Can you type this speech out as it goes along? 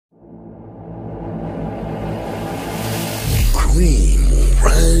dream will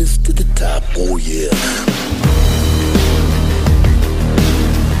rise to the top. Oh yeah.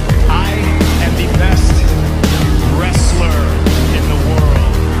 I am the best wrestler in the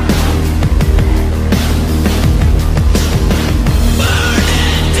world. Burn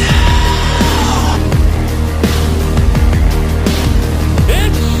it down!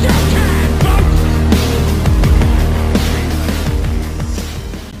 It's showtime,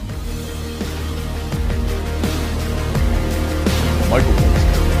 Michael Cole.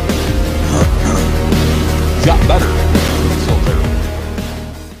 He's got better. He's still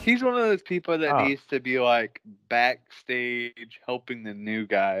terrible. He's one of those people that Oh. needs to be like backstage helping the new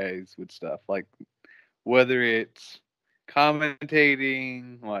guys with stuff. Like whether it's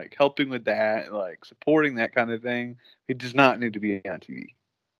commentating, like helping with that, like supporting that kind of thing. He does not need to be on TV.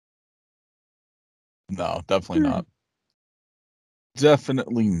 No, definitely not.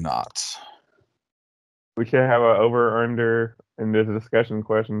 Definitely not. We should have a over under, and there's a discussion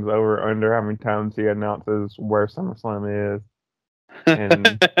questions over under how many times he announces where SummerSlam is.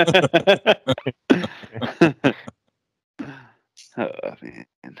 And Oh man.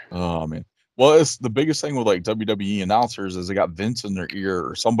 Oh man. Well, it's the biggest thing with like WWE announcers is they got Vince in their ear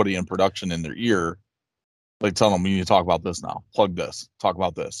or somebody in production in their ear, like telling them, "You need to talk about this now. Plug this. Talk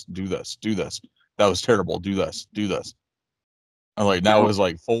about this. Do this. Do this. That was terrible. Do this. Do this." And like that was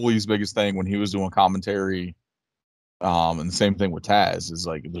like Foley's biggest thing when he was doing commentary. And the same thing with Taz is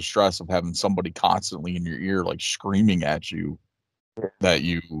like the stress of having somebody constantly in your ear, like screaming at you that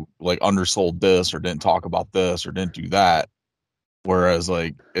you like undersold this or didn't talk about this or didn't do that. Whereas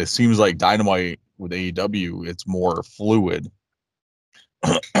like it seems like Dynamite with AEW, it's more fluid,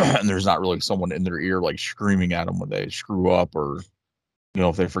 and there's not really someone in their ear like screaming at them when they screw up or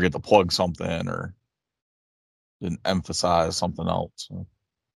if they forget to plug something or didn't emphasize something else. So,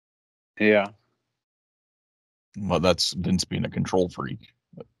 Yeah. well, that's Vince being a control freak.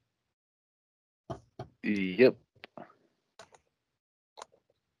 Yep.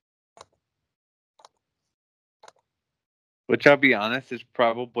 Which I'll be honest is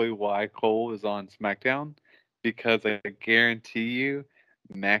probably why Cole is on SmackDown, because I guarantee you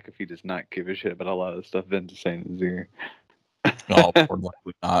McAfee does not give a shit about a lot of the stuff Vince is saying in his ear. No, more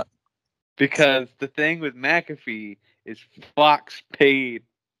likely not. Because the thing with McAfee is Fox paid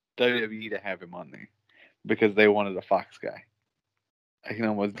WWE to have him on there because they wanted a Fox guy. I can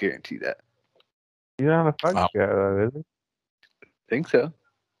almost guarantee that. he's not a Fox Wow. guy, though, is he? Think so.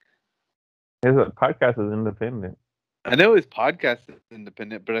 His podcast is independent. I know his podcast is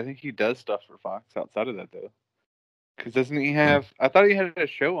independent, but I think he does stuff for Fox outside of that, though. Because doesn't he have... I thought he had a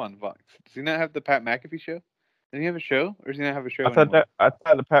show on Fox. Does he not have the Pat McAfee show? Does he have a show? Or does he not have a show I thought anymore?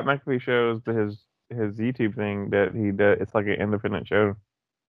 the Pat McAfee show is his YouTube thing that he does. It's like an independent show.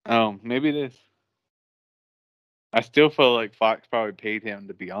 Oh, maybe it is. I still feel like Fox probably paid him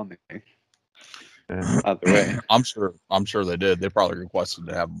to be on there. Yeah. Either way. I'm sure they did. They probably requested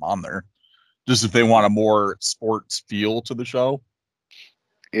to have him on there. Just if they want a more sports feel to the show.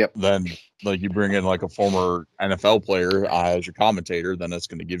 Yep. Then like you bring in like a former NFL player as your commentator, then it's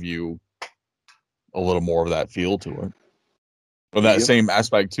going to give you a little more of that feel to it. But that Yep. same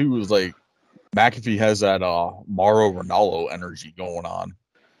aspect too is like McAfee has that Mauro Ranallo energy going on.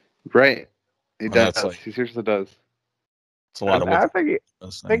 Right. He And does. that's like- He seriously does. It's a lot of I what think he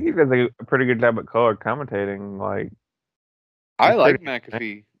does a pretty good job at color commentating. Like, I He's like pretty-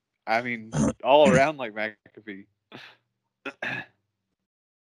 McAfee. I mean, all around like McAfee. I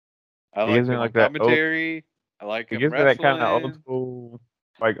He like gives me him like on that old- commentary. I like he him gives me that kind of wrestling.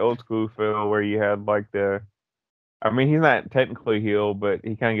 old school feel where you had like the. I mean, he's not technically heel, but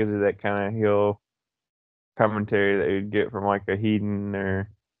he kind of gives you that kind of heel commentary that you'd get from like a Heaton or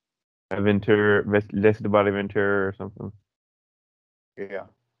a Ventura, Leslie Body Ventura or something. Yeah.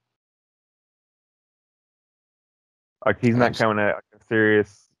 Like he's not Absolutely. coming at like a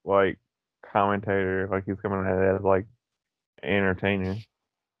serious like commentator. Like he's coming at it as like an entertainer.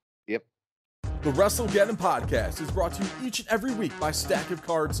 Yep. The WrestleGeddon podcast is brought to you each and every week by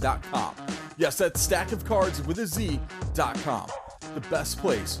StackOfCards.com. Yes, that's StackOfCards with a Z.com. The best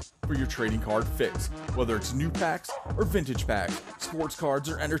place for your trading card fix. Whether it's new packs or vintage packs, sports cards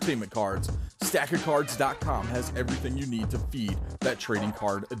or entertainment cards, StackOfCards.com has everything you need to feed that trading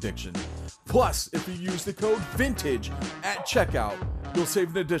card addiction. Plus, if you use the code VINTAGE at checkout, you'll save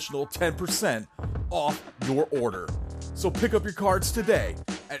an additional 10% off your order. So pick up your cards today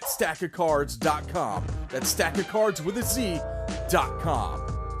at StackOfCards.com. That's StackOfCards with a Z.com.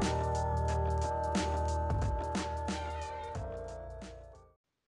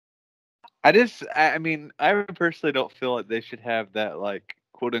 I mean, I personally don't feel like they should have that, like,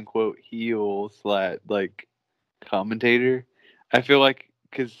 quote unquote heel / like commentator. I feel like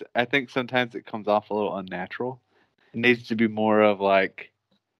because I think sometimes it comes off a little unnatural. It needs to be more of like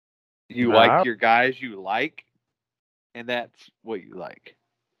you Nah, like your guys you like, and that's what you like.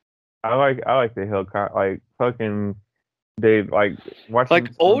 I like the heel like fucking dude like watching Like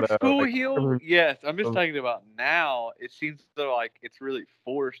some old of the, school like, heel, yes. I'm just of- talking about now. It seems though like it's really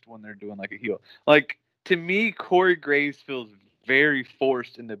forced when they're doing like a heel. Like to me, Corey Graves feels very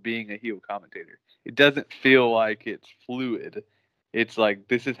forced into being a heel commentator. It doesn't feel like it's fluid. It's like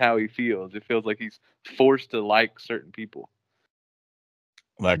this is how he feels. It feels like he's forced to like certain people.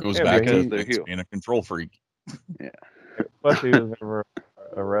 That goes Yeah, back but to because they're Vince heel. being a control freak. plus he was never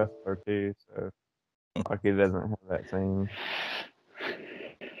a wrestler too, so like he doesn't have that same.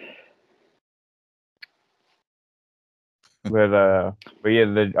 But yeah,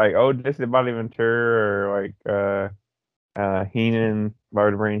 the like Jesse Bobby Ventura or like Heenan,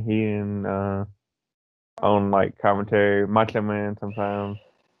 Barbara Heenan on like commentary, Macho Man sometimes.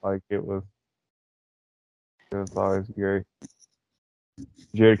 Like it was always great.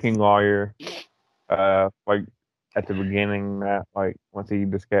 Jerry King Lawyer, like at the beginning that like once he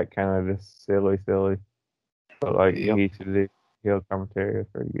just got kind of just silly, but like Yep. he should do heel commentary was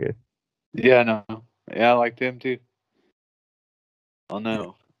pretty good. Yeah, no. Yeah, I liked him too. Oh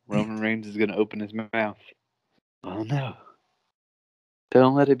no. Roman Reigns is gonna open his mouth. Oh no.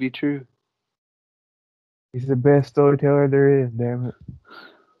 Don't let it be true. He's the best storyteller there is, damn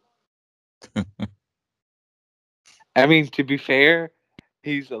it. I mean, to be fair,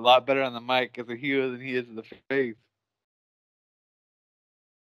 he's a lot better on the mic as a heel than he is in the face.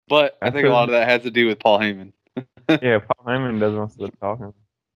 But I think a lot of that has to do with Paul Heyman. Yeah, Paul Heyman does most of the talking.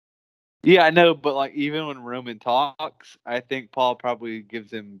 Yeah, I know, but like even when Roman talks, I think Paul probably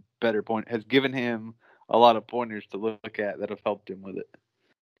has given him a lot of pointers to look at that have helped him with it.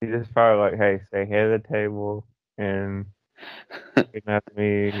 He just probably like, hey, stay head of the table and get at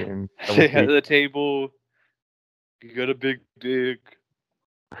me and Stay at the table. You got a big dick.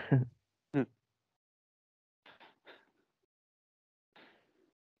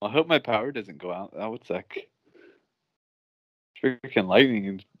 I hope my power doesn't go out. That would suck. Freaking lightning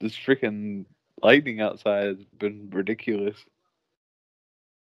and this freaking lightning outside has been ridiculous.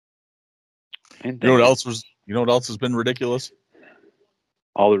 And You know what else has been ridiculous?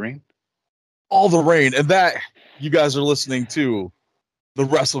 All the rain. All the rain. And that you guys are listening to the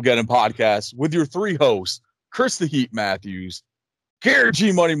WrestleGeddon podcast with your three hosts, Chris the Heat Matthews, Garrett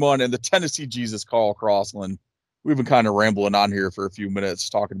G Money Mun, and the Tennessee Jesus Carl Crossland. We've been kind of rambling on here for a few minutes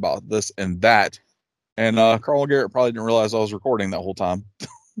talking about this and that. And Carl and Garrett probably didn't realize I was recording that whole time.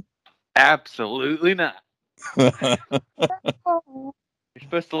 Absolutely not. You're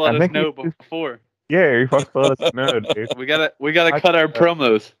supposed to let us know before. Yeah, you're supposed to let us know, dude. We gotta cut our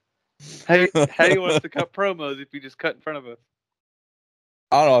promos. How do you want us to cut promos if you just cut in front of us?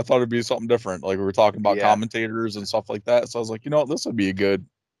 I don't know. I thought it'd be something different. Like we were talking about Yeah. commentators and stuff like that. So I was like, you know what, this would be a good.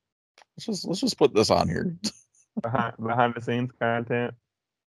 Let's just put this on here. behind the scenes content.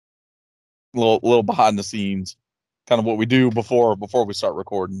 little behind the scenes, kind of what we do before we start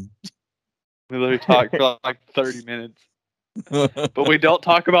recording. We literally talk for like 30 minutes, but we don't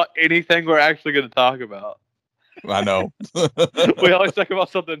talk about anything we're actually going to talk about. I know. We always talk about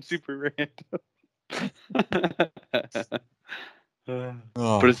something super random.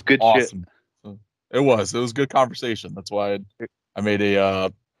 Oh, But it's good shit. It was good conversation. That's why I made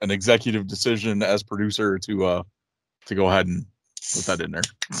an executive decision as producer to go ahead and put that in there.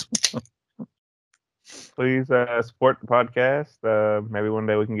 Please support the podcast. Maybe one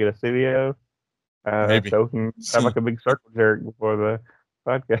day we can get a studio. Maybe. So we can have like a big circle jerk before the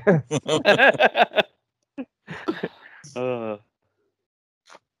podcast.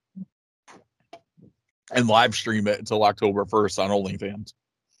 And live stream it until October 1st on OnlyFans.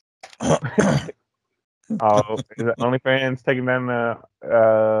 Oh, is it OnlyFans taking down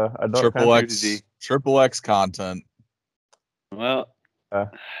adult content? Triple X content. Well, It's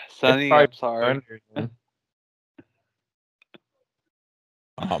Sonny, probably I'm sorry. under, man.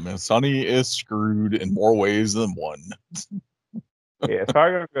 Oh man, Sonny is screwed in more ways than one. Yeah, it's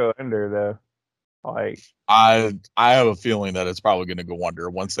probably gonna go under though. Like I have a feeling that it's probably gonna go under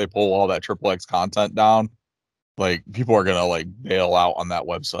once they pull all that Triple X content down. Like people are gonna like bail out on that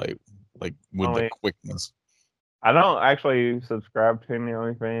website like with the quickness. I don't actually subscribe to any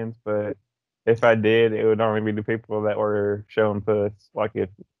OnlyFans, but if I did, it would only be the people that were showing puss. Like if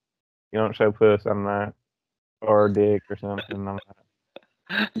you don't show puss, I'm not, or dick or something, I'm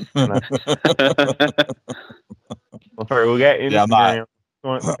not. Well, sorry, we got Instagram.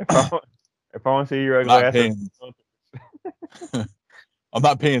 Yeah, If I want to see your ugly ass, I'm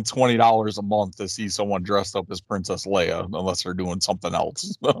not paying $20 a month to see someone dressed up as Princess Leia unless they're doing something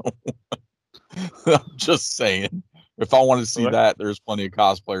else. I'm just saying. If I want to see that, there's plenty of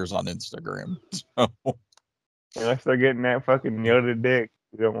cosplayers on Instagram. So. Unless they're getting that fucking Yoda dick,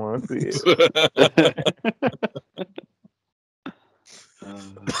 you don't want to see it.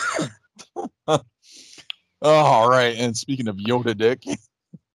 All right. And speaking of Yoda dick,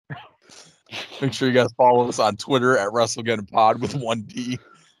 make sure you guys follow us on Twitter at WrestleGettingPod with 1D.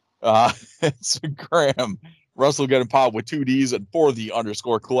 Instagram, WrestleGettingPod with 2Ds and for the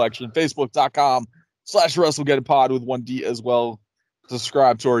 _collection. Facebook.com/WrestleGettingPod with 1D as well.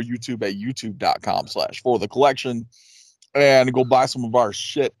 Subscribe to our YouTube at YouTube.com/for the collection. And go buy some of our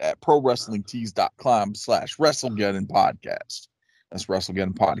shit at ProWrestlingTees.com/WrestleGettingPodcast. That's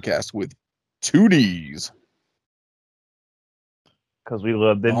WrestleGettingPodcast with 2Ds. Because we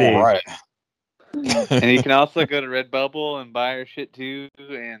love the All dick. right. And you can also go to Redbubble and buy our shit too.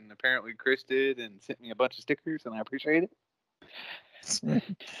 And apparently Chris did and sent me a bunch of stickers, and I appreciate it.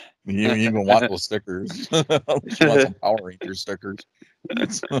 You even want those stickers. You want some Power Ranger stickers.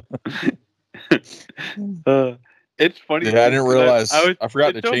 It's funny. Yeah, I didn't realize. I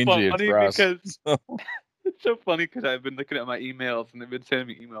forgot to it's so change the funny address. because it's so funny because I've been looking at my emails and they've been sending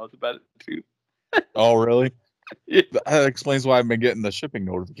me emails about it too. Oh, really? Yeah. That explains why I've been getting the shipping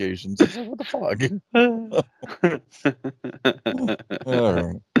notifications. It's like, what the fuck? All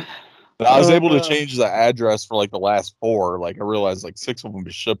right. But I was able to change the address for like the last 4. Like I realized like 6 of them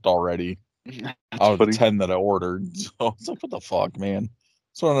is shipped already out of the 10 that I ordered. So it's like, what the fuck, man?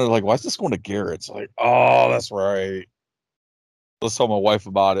 So I'm like, why is this going to Garrett's? Like, oh, that's right. Let's tell my wife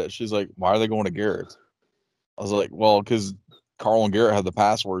about it. She's like, why are they going to Garrett's? I was like, well, because Carl and Garrett have the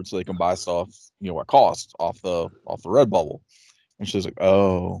password so they can buy stuff, at cost off the Redbubble. And she's like,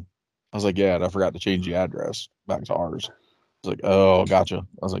 oh. I was like, yeah, and I forgot to change the address back to ours. I was like, oh, gotcha.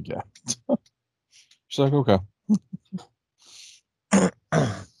 I was like, yeah. She's like, okay.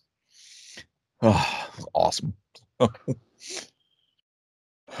 Oh, awesome.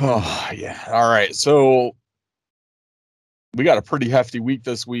 Oh, yeah. All right. So we got a pretty hefty week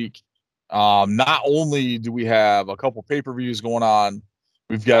this week. Not only do we have a couple pay-per-views going on,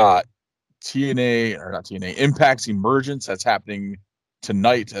 we've got Impact's Emergence that's happening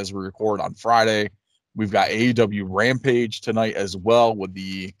tonight as we record on Friday. We've got AEW Rampage tonight as well with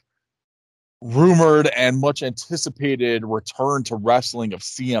the rumored and much anticipated return to wrestling of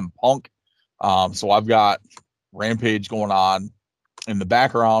CM Punk. So I've got Rampage going on in the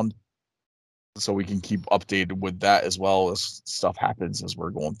background so we can keep updated with that as well as stuff happens as we're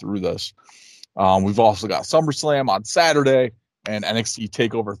going through this. We've also got SummerSlam on Saturday and NXT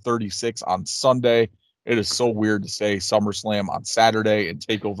TakeOver 36 on Sunday. It is so weird to say SummerSlam on Saturday and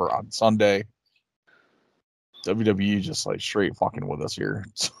TakeOver on Sunday. WWE just like straight fucking with us here.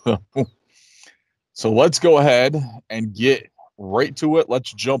 So let's go ahead and get right to it.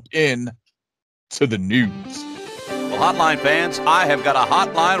 Let's jump in to the news. Well, Hotline fans, I have got a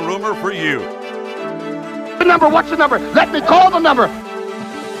hotline rumor for you. The number, what's the number? Let me call the number.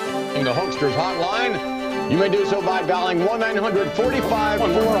 In the Hulkster's hotline, you may do so by dialing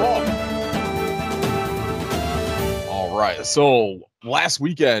 1-945-4HULK. All right. So last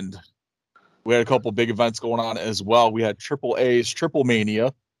weekend, we had a couple big events going on as well. We had AAA's Triple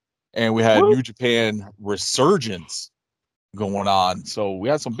Mania, and we had New Japan Resurgence going on. So we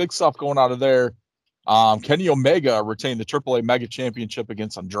had some big stuff going out of there. Kenny Omega retained the AAA Mega Championship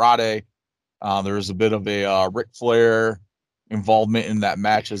against Andrade. There was a bit of a Ric Flair involvement in that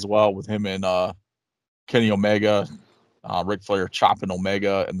match as well with him and Kenny Omega. Ric Flair chopping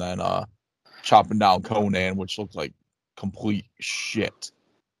Omega and then chopping down Conan, which looked like complete shit.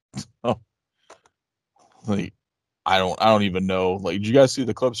 Like, I don't even know. Like, did you guys see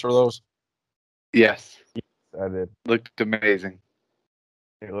the clips for those? Yes. I did. Looked amazing.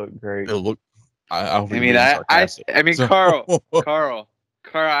 It looked great. It looked. I mean, Carl,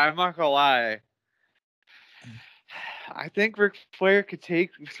 I'm not gonna lie. I think Ric Flair could take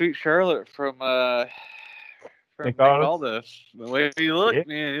Sweet Charlotte from Nick Aldis. The way he looked,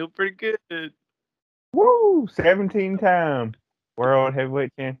 man, he looked pretty good. Woo! 17-time world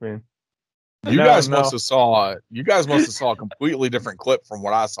heavyweight champion. You guys must have saw a completely different clip from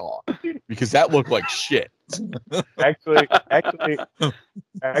what I saw because that looked like shit. Actually,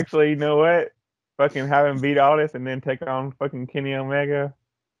 you know what? Fucking have him beat Aldis and then take on fucking Kenny Omega.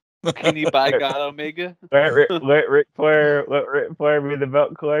 Kenny by God Omega. Let Ric Flair be the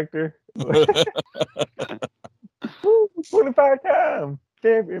belt collector. 25-time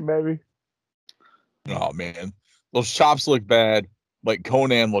champion, baby. Oh man, those chops look bad. Like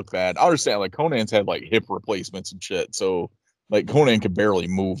Conan looked bad. I understand. Like Conan's had like hip replacements and shit, so Like Conan could barely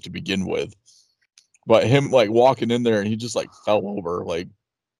move to begin with, but him like walking in there and he just like fell over. Like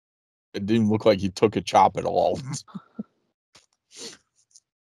it didn't look like he took a chop at all.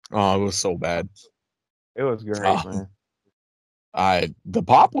 Oh, it was so bad. It was great, Oh. man. The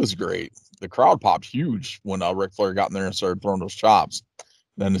pop was great. The crowd popped huge when Ric Flair got in there and started throwing those chops.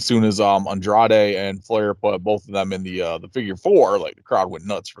 Then as soon as Andrade and Flair put both of them in the figure four, like the crowd went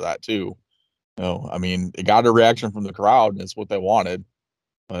nuts for that too. You know, I mean, it got a reaction from the crowd, and it's what they wanted.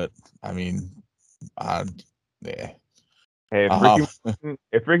 But I mean, yeah. Hey,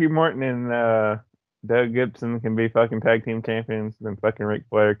 if Ricky Morton and Doug Gibson can be fucking tag team champions, then fucking Ric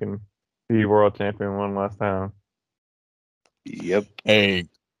Flair can be world champion one last time. Yep. Hey,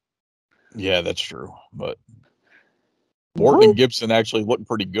 yeah, that's true. But Morton and Gibson actually looked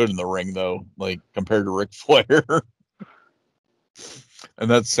pretty good in the ring, though, like compared to Ric Flair. And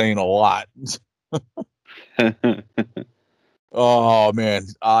that's saying a lot. Oh, man.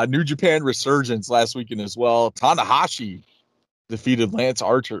 New Japan Resurgence last weekend as well. Tanahashi defeated Lance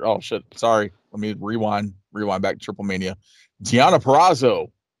Archer. Oh, shit. Sorry. Let me rewind back to Triple Mania. Deonna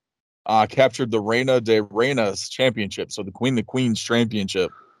Purrazzo captured the Reina de Reinas championship. So the Queen of Queens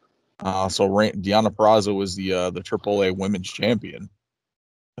championship. So Deonna Purrazzo was the AAA women's champion.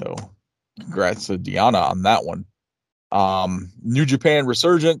 So congrats to Deonna on that one. New Japan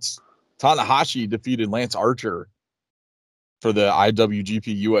Resurgence. Tanahashi defeated Lance Archer for the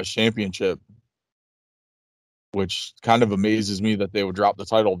IWGP US Championship, which kind of amazes me that they would drop the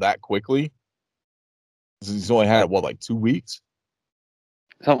title that quickly. He's only had like 2 weeks,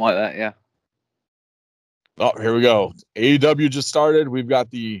 something like that. Yeah. Oh, here we go. AEW just started. We've got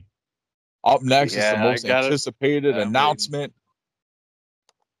the up next is the most anticipated announcement.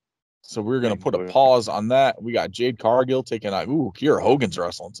 So we're gonna put a pause on that. We got Jade Cargill taking on Kiera Hogan's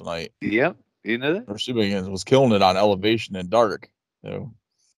wrestling tonight. Yep. You know that? She was killing it on Elevation and Dark. So,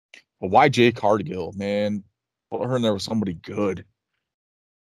 but why Jade Cargill, man? Put her in there with somebody good.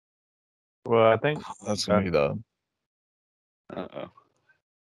 Well, I think that's gonna be the.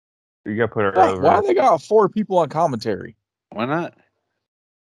 You gotta put her over. Why they got 4 people on commentary? Why not?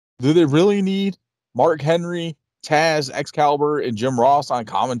 Do they really need Mark Henry, Taz, Excalibur, and Jim Ross on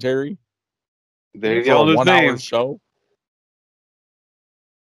commentary? They're for a 1-hour show.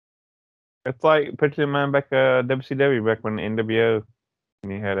 It's like picture man back WCW back when NWO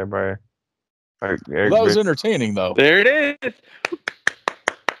and you had everybody. Like, that was entertaining though. There it is.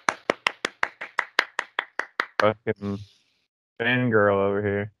 Fucking fangirl over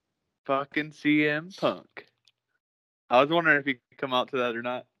here. Fucking CM Punk. I was wondering if he could come out to that or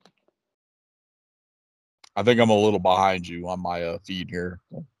not. I think I'm a little behind you on my feed here.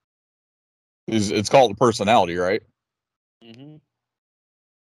 It's called the personality, right? Mm-hmm.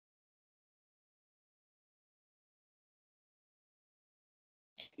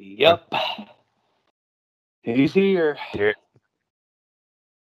 Yep. He's here. Yeah.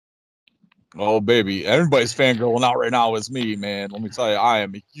 Oh, baby. Everybody's fangirling out right now is me, man. Let me tell you, I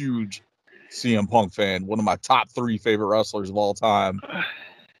am a huge CM Punk fan. One of my top 3 favorite wrestlers of all time.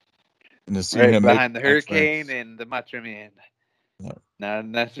 And to see him behind the Hurricane and the Macho Man. Yeah. Not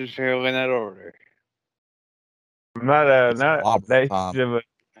necessarily in that order. I'm not that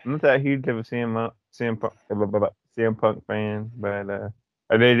huge of a CM Punk fan, but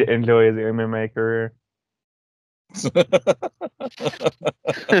I did enjoy his MMA career.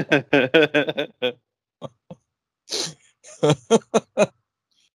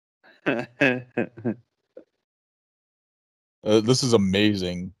 This is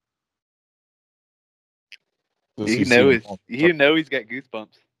amazing. You know he's got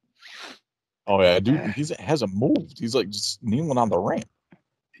goosebumps. Oh yeah, dude, he hasn't moved. He's like just kneeling on the ramp.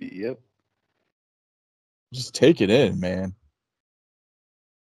 Yep. Just take it in, man.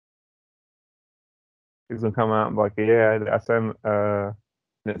 He's gonna come out and be like, yeah, I signed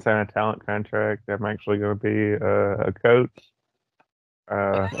didn't sign a talent contract. I'm actually gonna be a coach.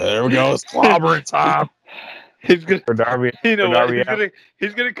 There we go. It's clobbering time. He's gonna for Darby. You know what?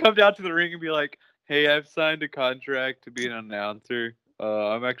 He's gonna come down to the ring and be like, "Hey, I've signed a contract to be an announcer.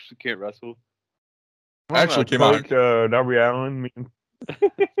 I actually can't wrestle." Actually came out. Darby Allin.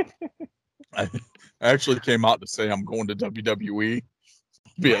 I actually came out to say I'm going to WWE.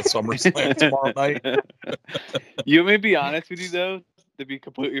 Be at SummerSlam tomorrow night. You may be honest with you though. To be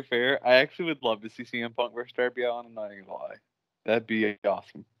completely fair, I actually would love to see CM Punk versus Darby Allin. I'm not gonna lie. That'd be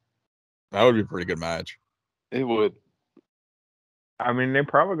awesome. That would be a pretty good match. It would. I mean, they're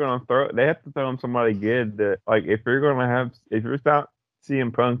probably gonna they have to throw him somebody good. That like if you're not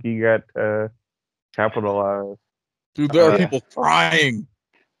CM Punk, you got capitalize. Dude, there are people crying.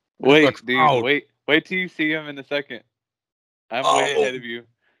 Wait till you see him in a second. I'm way ahead of you.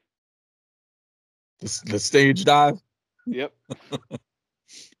 The stage dive. Yep.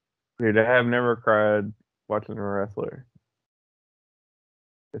 Dude, I have never cried watching a wrestler.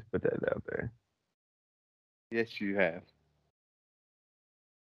 Just put that out there. Yes, you have.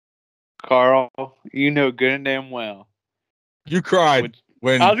 Carl, you know good and damn well. You cried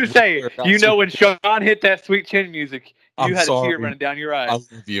when I was just saying, you know when Sean hit that sweet chin music, you I'm had a tear sorry. running down your I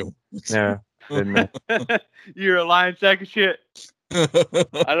eyes. love you. No, didn't I? You're a lying sack of shit.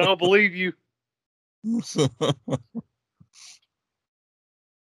 I don't believe you.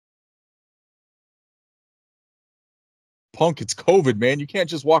 Punk, it's COVID, man. You can't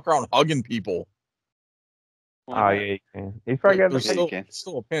just walk around hugging people. Oh, yeah, you can. He's probably got There's the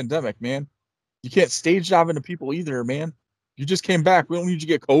still a pandemic, man. You can't stage dive into people either, man. You just came back. We don't need you to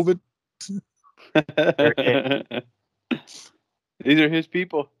get COVID. These are his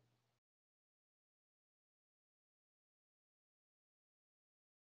people.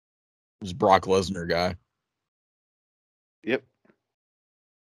 There's Brock Lesnar guy. Yep.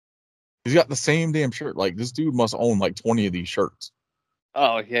 He's got the same damn shirt. Like, this dude must own like 20 of these shirts.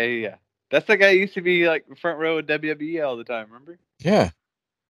 Oh, yeah. That's the guy who used to be like front row of WWE all the time, remember? Yeah.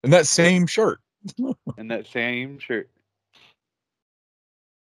 And that same shirt. And that same shirt.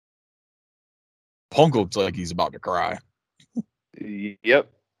 Punk looks like he's about to cry.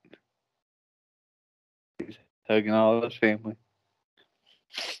 Yep. He's hugging all of his family.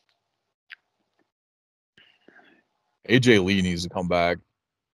 AJ Lee needs to come back.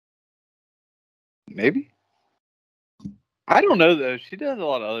 Maybe. I don't know though. She does a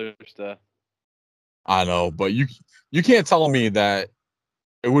lot of other stuff. I know, but you can't tell me that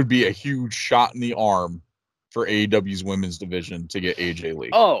it would be a huge shot in the arm for AEW's women's division to get AJ Lee.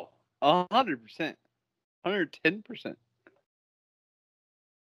 Oh, 100%. 110%.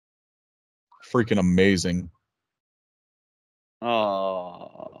 Freaking amazing.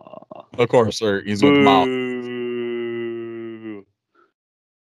 Oh. Of course, sir. He's going to come out.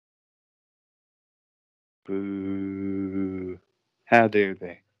 Boo. How dare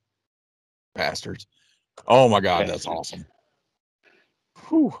they? Bastards. Oh my God, that's awesome.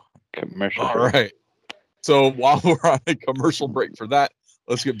 Whew. Commercial. All right. So while we're on a commercial break for that,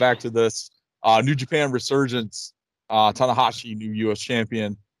 let's get back to this. New Japan Resurgence. Tanahashi, new U.S.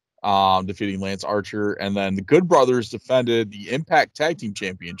 champion, defeating Lance Archer. And then the Good Brothers defended the Impact Tag Team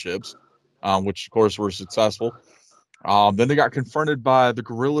Championships, which, of course, were successful. Then they got confronted by the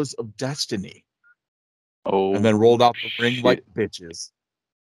Gorillas of Destiny. Oh, and then rolled out the ring like bitches.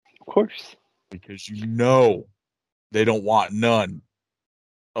 Of course. Because you know they don't want none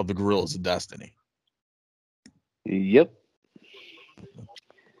of the Gorillas of Destiny. Yep.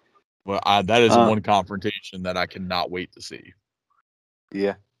 Well, that is one confrontation that I cannot wait to see.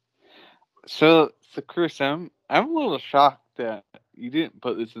 Yeah. So Chris, I'm a little shocked that you didn't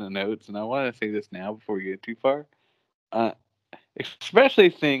put this in the notes, and I want to say this now before you get too far. Especially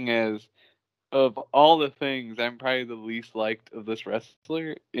seeing as of all the things, I'm probably the least liked of this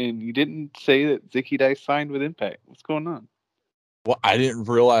wrestler, and you didn't say that Zicky Dice signed with Impact. What's going on? Well, I didn't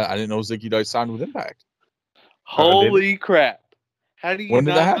know Zicky Dice signed with Impact. Holy crap. How do you When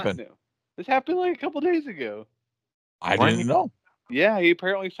did that happen? know? This happened like a couple days ago. I didn't know. Yeah, he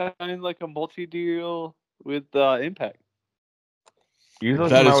apparently signed like a multi-deal with Impact. Usually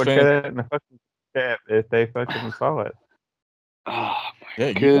somebody would get it in the fucking chat if they fucking saw it. Oh, my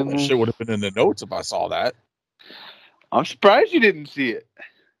Yeah, goodness. that shit would have been in the notes if I saw that. I'm surprised you didn't see it.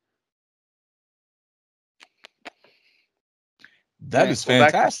 That is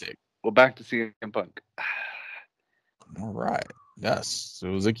fantastic. Back to CM Punk. All right. Yes. So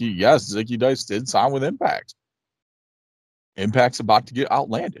Zicky Dice did sign with Impact. Impact's about to get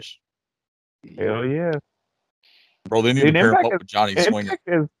outlandish. Hell yeah. Bro, they need to pair him up with Johnny Swinger.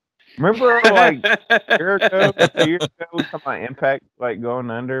 Remember, like, a year ago, 2 years ago, we talking about Impact, like,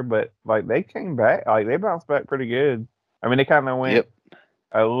 going under, but, like, they came back. Like, they bounced back pretty good. I mean, they kind of went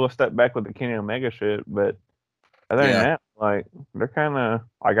a little step back with the Kenny Omega shit, but other than that, like, they're kind of,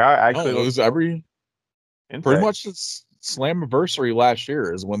 like, I actually... it was pretty much it's Slammiversary last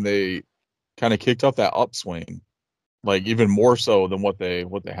year is when they kind of kicked up that upswing. Like, even more so than what they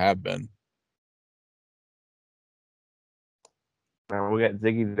have been. Now we got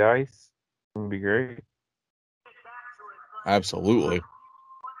Ziggy Dice. It's gonna be great. Absolutely.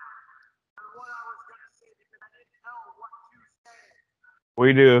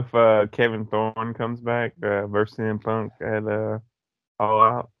 We do if Kevin Thorne comes back versus CM Punk at All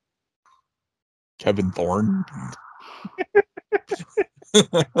Out. Kevin Thorne.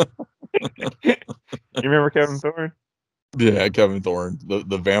 You remember Kevin Thorne? Yeah, Kevin Thorne,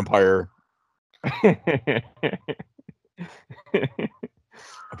 the vampire.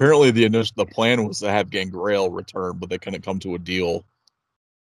 Apparently, the plan was to have Gangrel return, but they couldn't come to a deal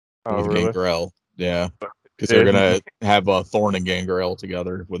with really? Gangrel. Yeah, because they're gonna have Thorn and Gangrel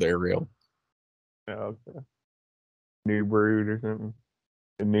together with Ariel. Oh, okay. New Brood or something.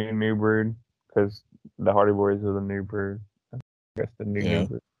 The new Brood, because the Hardy Boys are the new Brood. I guess the new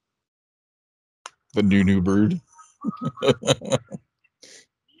Brood. The new Brood.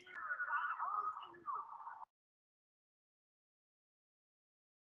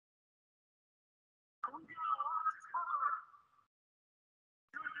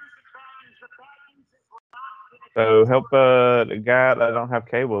 So help the guy that don't have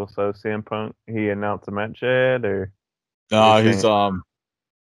cable. So CM Punk, he announced a match yet, or No, he's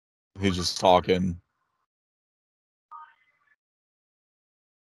just talking.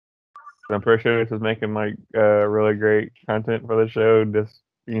 I'm pretty sure this is making like really great content for the show. Just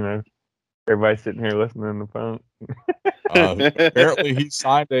everybody sitting here listening to Punk. Apparently, he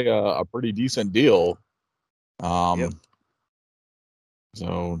signed a pretty decent deal. Yep.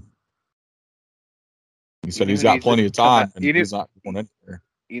 So he said he's got plenty of time, and he's not going in there.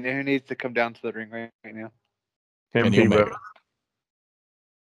 You know who needs to come down to the ring right now? Tim Tebow.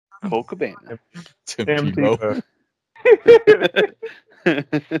 Cole Cabana. Tim Tebow.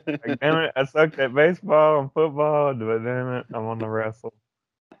 Like, damn it, I sucked at baseball and football, but damn it, I want to wrestle.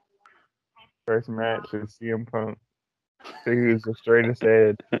 First match is CM Punk. See who's the straightest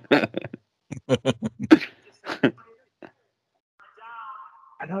head.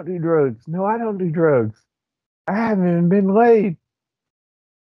 I don't do drugs. No, I don't do drugs. I haven't even been laid.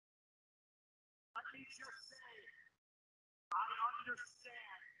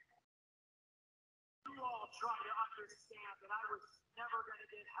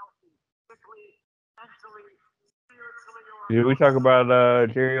 Did we talk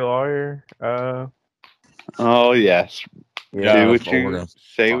about Jerry Lawyer? Oh yes. Yeah,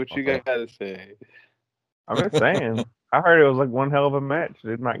 Say what you gotta say. I'm just saying. I heard it was like one hell of a match.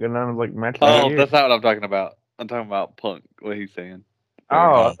 It might go down as like match of the Oh, year. that's not what I'm talking about. I'm talking about Punk. What he's saying.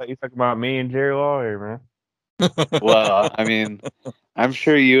 Oh, I thought you were talking about me and Jerry Lawyer, man. Well, I mean, I'm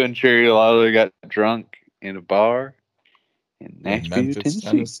sure you and Jerry Lawler got drunk in a bar in Nashville, Memphis,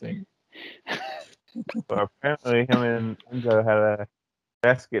 Tennessee. So apparently, him and Enzo had a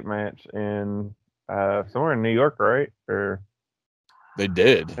basket match in somewhere in New York, right? Or they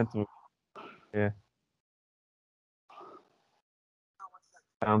did. Yeah.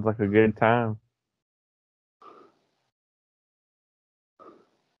 Sounds like a good time.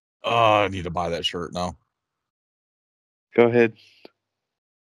 Oh, I need to buy that shirt now. Go ahead.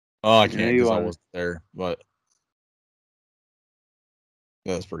 Oh, I can't because I wasn't there, but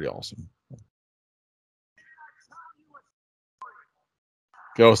that's pretty awesome.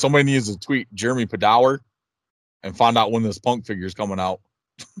 Yo, somebody needs to tweet Jeremy Padower and find out when this Punk figure is coming out.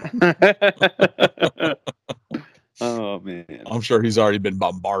 Oh man, I'm sure he's already been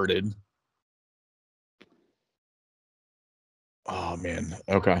bombarded. Oh man,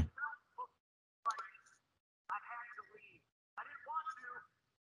 okay.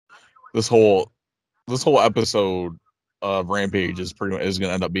 This whole episode of Rampage is going to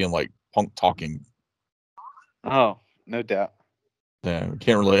end up being like Punk talking. Oh, no doubt. Yeah,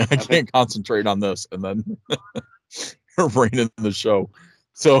 I can't concentrate on this and then rein in the show.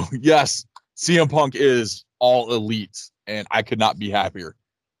 So yes, CM Punk is all elite, and I could not be happier.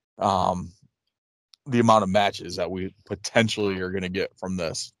 The amount of matches that we potentially are going to get from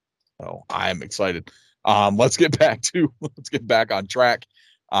this. So I am excited. Let's get back on track.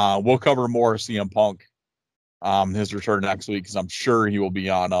 We'll cover more CM Punk, his return next week, because I'm sure he will be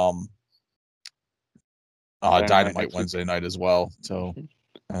on Dynamite Wednesday night as well. So,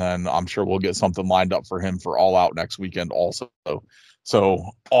 and I'm sure we'll get something lined up for him for All Out next weekend also. So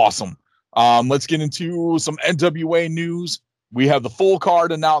awesome. Let's get into some NWA news. We have the full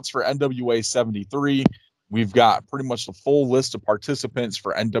card announced for NWA 73. We've got pretty much the full list of participants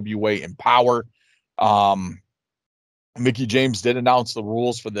for NWA Empower. Mickie James did announce the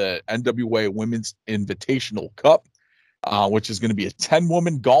rules for the NWA Women's Invitational Cup, which is going to be a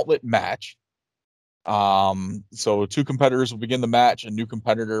 10-woman gauntlet match. So 2 competitors will begin the match. A new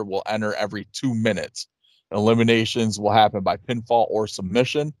competitor will enter every 2 minutes. Eliminations will happen by pinfall or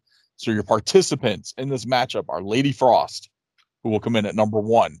submission. So your participants in this matchup are Lady Frost, who will come in at number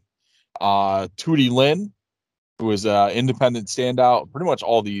 1. Tootie Lynn, who is an independent standout. Pretty much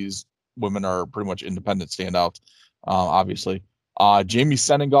all these women are pretty much independent standouts, obviously. Jamie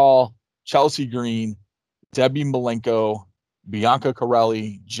Senegal, Chelsea Green, Debbie Malenko, Bianca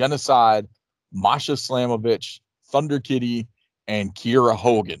Corelli, Genocide, Masha Slamovich, Thunder Kitty, and Kiera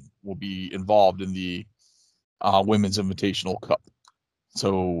Hogan will be involved in the Women's Invitational Cup.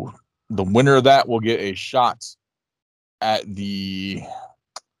 So the winner of that will get a shot at the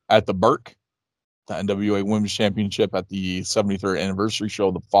Burke, the NWA Women's Championship at the 73rd anniversary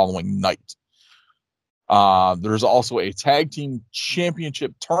show the following night. There's also a tag team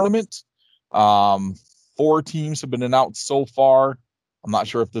championship tournament. 4 teams have been announced so far. I'm not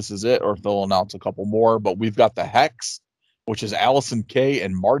sure if this is it or if they'll announce a couple more, but we've got the Hex, which is Allison Kay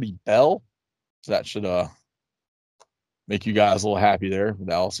and Marty Bell. So that should make you guys a little happy there with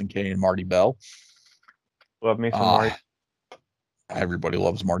Allison Kay and Marty Bell. Love me some Marty. Everybody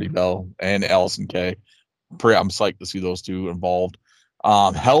loves Marty Bell and Allison Kay. I'm psyched to see those two involved.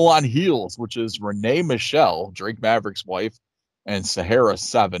 Hell on Heels, which is Renee Michelle, Drake Maverick's wife, and Sahara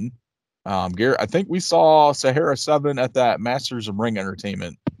 7. Garrett, I think we saw Sahara 7 at that Masters of Ring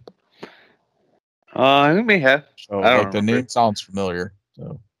Entertainment. I think we have. So, I don't like, the remember. name sounds familiar.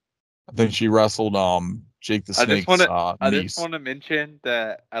 So I think she wrestled Jake the Snake's I niece. just want to mention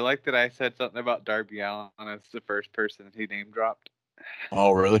that I like that I said something about Darby Allin as the first person he name dropped.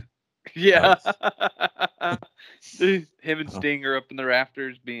 Oh, really? Yeah. Him and Sting are up in the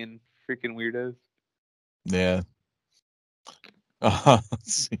rafters being freaking weirdos. Yeah.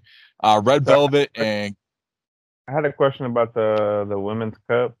 Let's see. Red Velvet and I had a question about the women's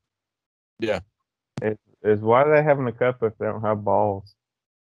cup. Yeah. Is why are they having a cup if they don't have balls?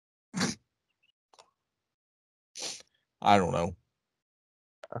 I don't know.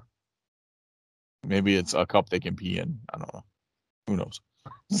 Maybe it's a cup they can pee in. I don't know. Who knows?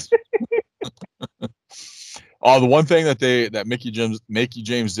 The one thing that Mickey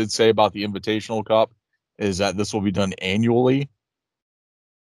James did say about the Invitational Cup is that this will be done annually,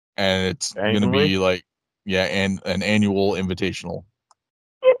 and it's going to be like, yeah, and an annual invitational.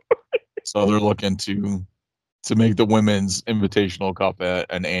 So they're looking to make the Women's Invitational Cup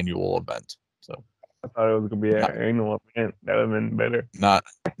an annual event. So I thought it was going to be an annual event. That would have been better. Not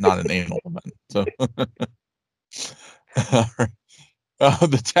an annual event. So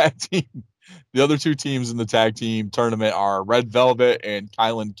the tag team, the other 2 teams in the tag team tournament are Red Velvet and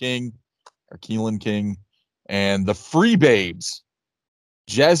Keelan King, and the Free Babes,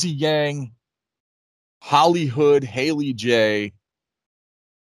 Jazzy Yang, Hollywood, Haley J,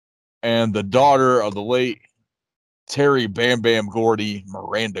 and the daughter of the late Terry Bam Bam Gordy,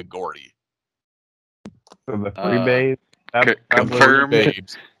 Miranda Gordy. So the Free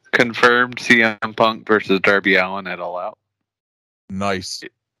Babes. Confirmed CM Punk versus Darby Allin at All Out. Nice.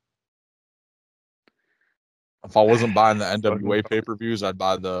 If I wasn't buying the NWA pay-per-views, I'd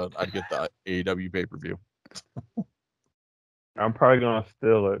get the AEW pay-per-view. I'm probably gonna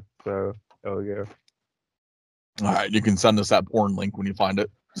steal it, so there we go. All right, you can send us that porn link when you find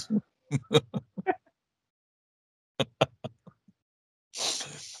it.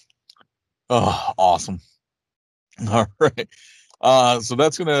 Oh, awesome. All right. So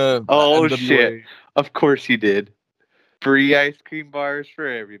that's gonna. Oh NWA... shit! Of course you did. Free ice cream bars for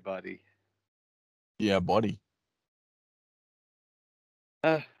everybody. Yeah, buddy.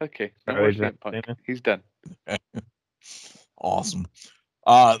 Okay. No more CM Punk. He's done. Awesome.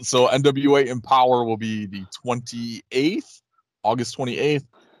 So NWA Empower will be the 28th, August 28th.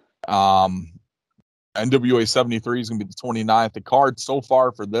 NWA 73 is going to be the 29th. The card so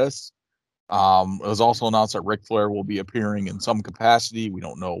far for this, it was also announced that Ric Flair will be appearing in some capacity. We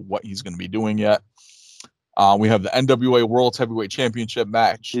don't know what he's going to be doing yet. We have the NWA World Heavyweight Championship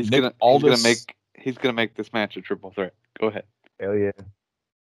match. He's gonna make this match a triple threat. Go ahead. Hell yeah.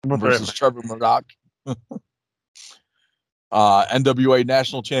 Versus Trevor Murdoch. NWA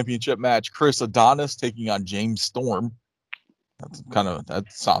National Championship match. Chris Adonis taking on James Storm. That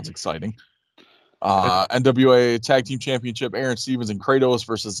sounds exciting. NWA Tag Team Championship. Aaron Stevens and Kratos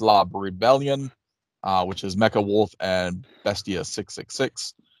versus La Rebellion, which is Mecha Wolf and Bestia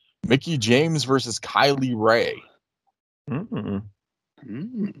 666. Mickey James versus Kylie Ray.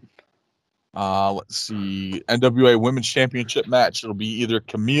 Let's see. NWA Women's Championship match. It'll be either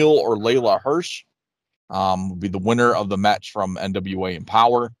Camille or Layla Hirsch. Will be the winner of the match from NWA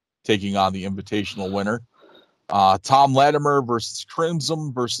Empower, taking on the Invitational winner. Tom Latimer versus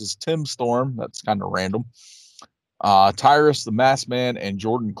Crimson versus Tim Storm. That's kind of random. Tyrus, the Masked Man, and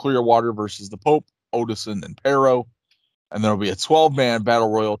Jordan Clearwater versus the Pope, Odison, and Pero. And there will be a 12-man battle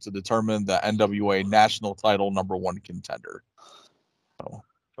royal to determine the NWA national title #1 contender.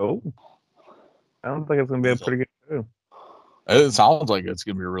 Oh. I don't think it's going to be a pretty good show. It sounds like it's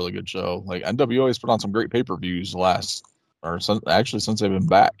going to be a really good show. Like, NWA has put on some great pay-per-views since they've been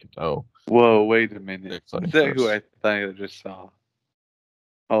back. So. Whoa, wait a minute. Is that who I thought I just saw?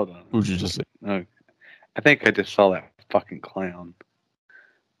 Hold on. Who'd you just see? No, I think I just saw that fucking clown.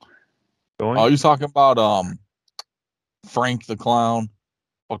 Oh, you talking about Frank the Clown,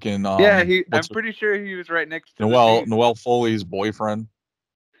 fucking yeah, I'm what's pretty sure he was right next to the dude. Noel Foley's boyfriend.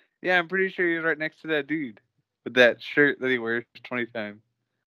 Yeah, I'm pretty sure he was right next to that dude with that shirt that he wears 20 times.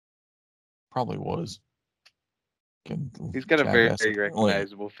 Probably was. He's got a very Jackass.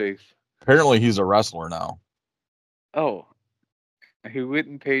 recognizable face. Apparently, he's a wrestler now. Oh, he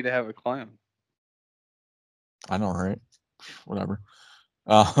wouldn't pay to have a clown. I know, right? Whatever.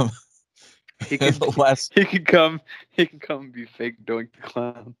 He could come and be fake Doink the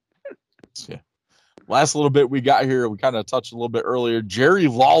Clown. Yeah. Last little bit we got here, we kind of touched a little bit earlier. Jerry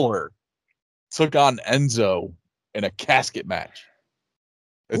Lawler took on Enzo in a casket match.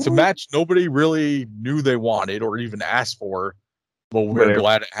 It's a match nobody really knew they wanted or even asked for, but we're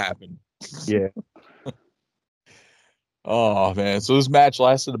glad it happened. Yeah. Oh, man. So this match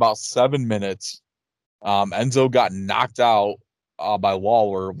lasted about 7 minutes. Enzo got knocked out by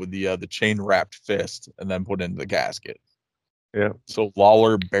Lawler with the chain wrapped fist and then put into the casket. Yeah. So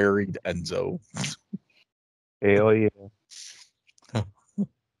Lawler buried Enzo. Hell yeah. I'm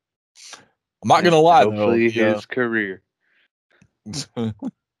not gonna lie, hopefully his career.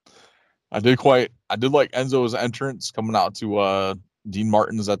 I did like Enzo's entrance coming out to Dean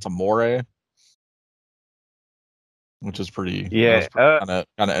Martin's "That's Amore," which is pretty kind of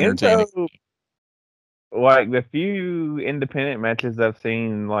entertaining. Enzo, like the few independent matches I've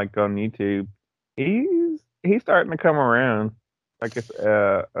seen like on YouTube, he's starting to come around like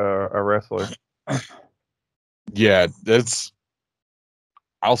a wrestler. Yeah,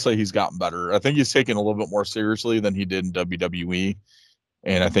 I'll say he's gotten better. I think he's taken a little bit more seriously than he did in WWE.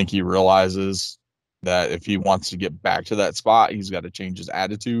 And I think he realizes that if he wants to get back to that spot, he's got to change his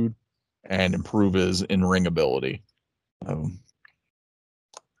attitude and improve his in-ring ability. But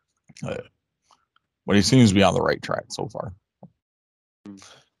he seems to be on the right track so far.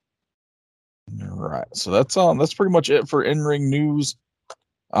 All right. So that's pretty much it for in-ring news.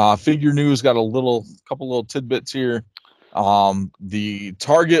 Figure news, got a couple little tidbits here. The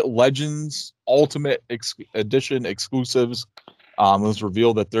Target Legends Ultimate Edition exclusives. It was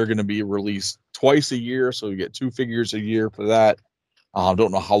revealed that they're going to be released twice a year, so you get 2 figures a year for that.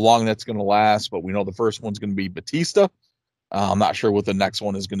 Don't know how long that's going to last, but we know the first one's going to be Batista. I'm not sure what the next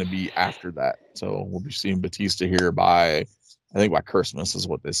one is going to be after that. So we'll be seeing Batista here by Christmas is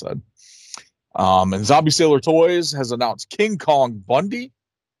what they said. And Zombie Sailor Toys has announced King Kong Bundy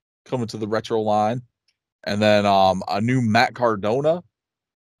coming to the retro line. And then a new Matt Cardona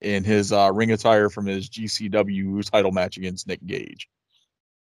in his ring attire from his GCW title match against Nick Gage.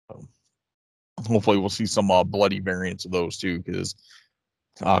 So hopefully we'll see some bloody variants of those too, because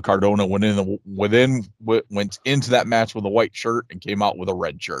Cardona went into that match with a white shirt and came out with a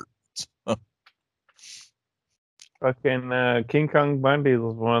red shirt. Fucking King Kong Bundy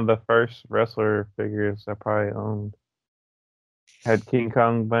was one of the first wrestler figures I probably owned. Had King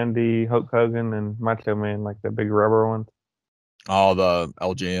Kong Bundy, Hulk Hogan, and Macho Man, like the big rubber ones. Oh, the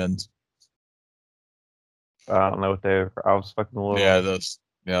LJNs. I don't know what they were. I was fucking little. Yeah, that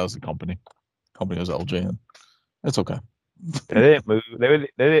was the company. Company was LJN. That's okay. They didn't move.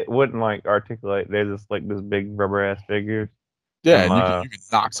 They wouldn't like articulate. They're just like this big rubber ass figures. Yeah, and you can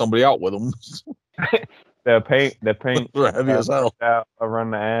knock somebody out with them. the paint They're heavy as hell. Out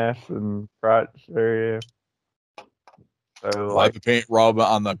around the ass and crotch area. So Why the paint rub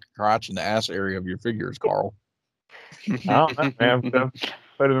on the crotch and the ass area of your figures, Carl? I don't know, man. I've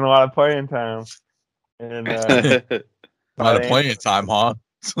put in a lot of playing time. And a lot of playing time, huh?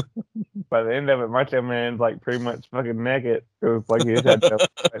 By the end of it, Macho Man's like pretty much fucking naked. It was like he had to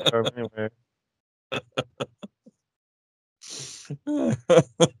anyway.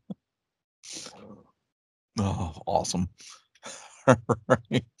 Oh, awesome. All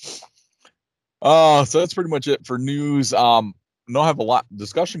right. So that's pretty much it for news. I don't have a lot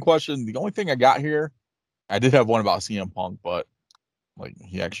discussion question. The only thing I got here, I did have one about CM Punk, but like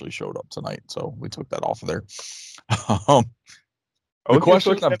he actually showed up tonight, so we took that off of there. The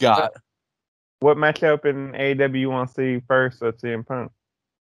question I've got: what matchup in AEW you want to see first with CM Punk?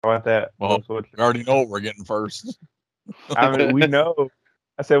 How about that? Well, we already know what we're getting first. I mean, we know.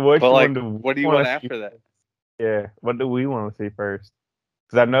 I said, what do you want after that? Yeah, what do we want to see first?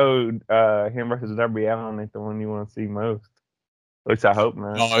 Because I know him versus Darby Allin ain't the one you want to see most. At least I hope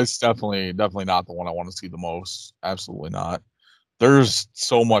not. No, it's definitely not the one I want to see the most. Absolutely not. There's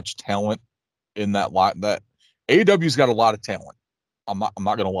so much talent in that lot. That AEW's got a lot of talent. I'm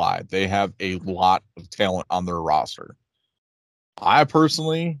not gonna lie. They have a lot of talent on their roster. I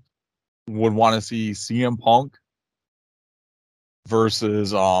personally would want to see CM Punk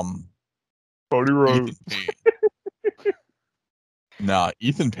versus Cody Rhodes.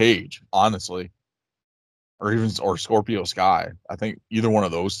 Ethan Page, honestly. or Scorpio Sky. I think either one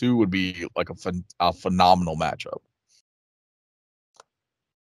of those two would be like a phenomenal matchup.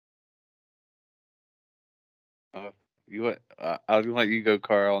 I'll let you go,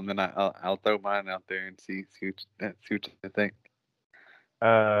 Carl, and then I'll throw mine out there and see what you think.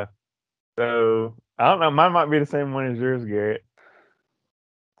 So I don't know. Mine might be the same one as yours, Garrett.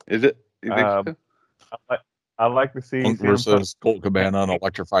 Is it? You think so? I'd like to see Punk versus Colt Cabana, an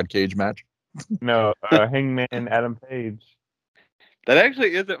electrified cage match. No, Hangman Adam Page. That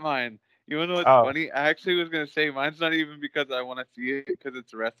actually isn't mine. You want to know what's Oh. funny? I actually was going to say mine's not even because I want to see it because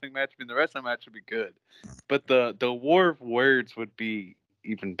it's a wrestling match. I mean, the wrestling match would be good. But the war of words would be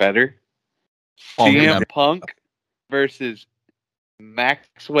even better. CM Punk versus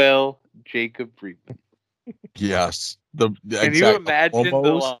Maxwell Jacob Friedman. Yes. Can you imagine the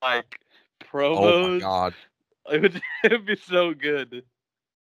promos? Oh my god. It would be so good.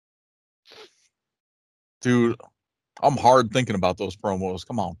 Dude, I'm hard thinking about those promos.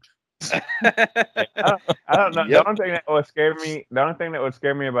 Come on. I don't know. The only thing that would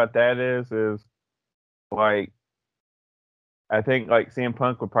scare me about that is like I think like CM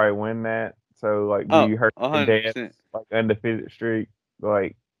Punk would probably win that. So like do you hurt the dance like undefeated streak?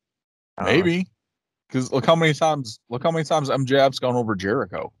 Like maybe. Because look how many times MJF's gone over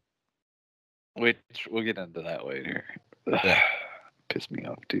Jericho. Which we'll get into that later. Yeah. Piss me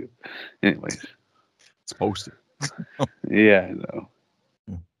off too. Anyways. It's posted. Yeah, I know.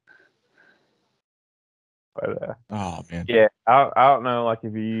 But oh man. Yeah, I don't know. Like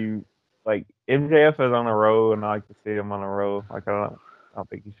if you like MJF is on a roll, and I like to see him on a roll. Like I don't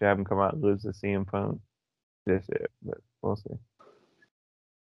think you should have him come out and lose to CM Punk. That's it, but we'll see.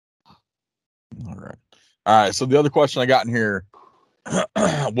 All right. So the other question I got in here: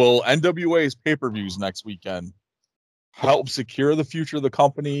 will NWA's pay-per-views next weekend help secure the future of the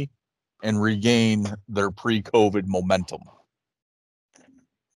company and regain their pre-COVID momentum?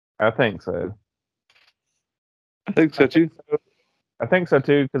 I think so. I think so too. I think so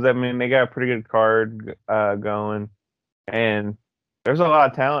too, because I mean they got a pretty good card going, and there's a lot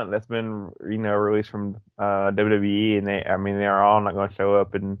of talent that's been released from WWE, and they're all not going to show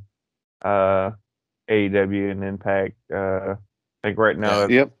up in AEW and Impact. I think right now,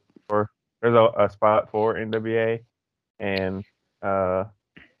 there's a spot for NWA, and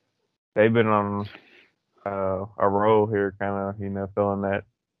they've been on a roll here, kind of filling that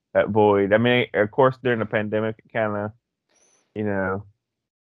void. I mean, of course, during the pandemic, it kind of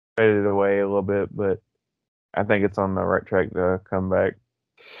faded away a little bit, but I think it's on the right track to come back.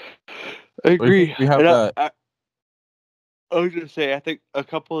 I agree. We have that. I was going to say, I think a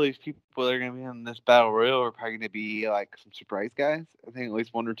couple of these people that are going to be in this battle royal are probably going to be like some surprise guys. I think at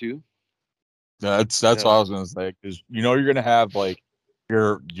least one or two. That's what I was going to say, because you're going to have like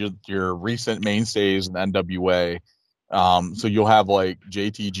your recent mainstays in NWA. So you'll have like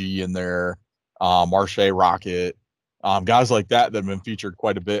JTG in there, Marche Rocket, guys like that have been featured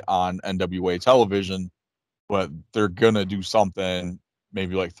quite a bit on NWA television, but they're going to do something,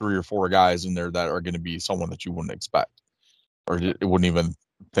 maybe like 3 or 4 guys in there that are going to be someone that you wouldn't expect, or it wouldn't even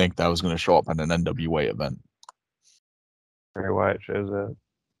think that was going to show up at an NWA event. Bray Wyatt shows up.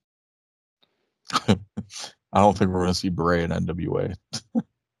 I don't think we're going to see Bray in NWA.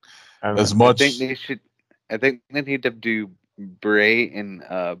 As much. I think they need to do Bray and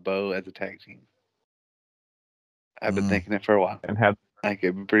Bo as a tag team. I've been thinking it for a while. And have I think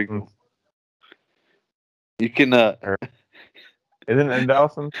it'd be pretty cool. You can Isn't it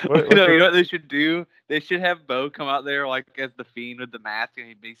Dawson? You know what they should do? They should have Bo come out there like as the Fiend with the mask, and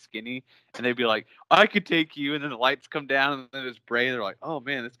he'd be skinny, and they'd be like, "I could take you," and then the lights come down, and then there's Bray. And they're like, "Oh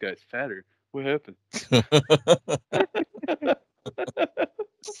man, this guy's fatter. What happened?"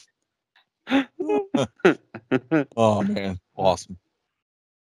 Oh man, awesome.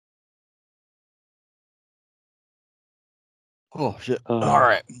 Oh shit. All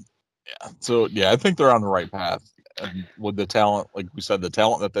right. Yeah. So I think they're on the right path. And with the talent, like we said, the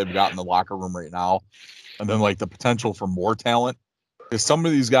talent that they've got in the locker room right now, and then like the potential for more talent. Because some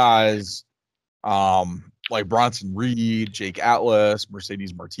of these guys, like Bronson Reed, Jake Atlas,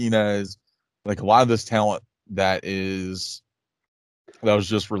 Mercedes Martinez, like a lot of this talent that was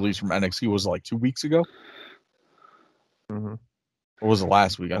just released from NXT was like 2 weeks ago. Mm-hmm. Or was it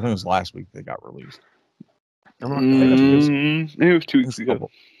last week? I think it was last week they got released. It was 2 weeks ago.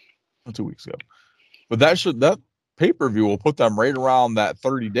 2 weeks ago. But that pay-per-view will put them right around that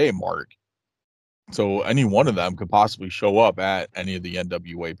 30-day mark. So any one of them could possibly show up at any of the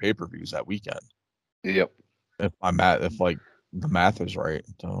NWA pay-per-views that weekend. Yep. If like the math is right.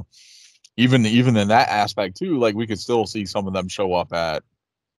 So even in that aspect too, like we could still see some of them show up at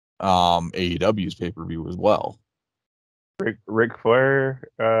AEW's pay-per-view as well. Ric Flair,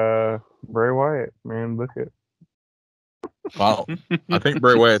 Bray Wyatt, man, look at. Well, I think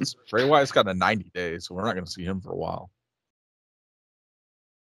Bray Wyatt's got a 90 days, so we're not going to see him for a while.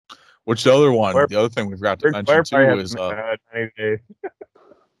 Which the other one, the other thing we forgot to mention too is 90 days.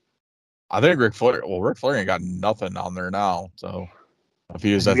 I think Ric Flair ain't got nothing on there now. So if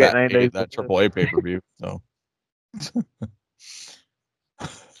he was at that AAA pay-per-view, so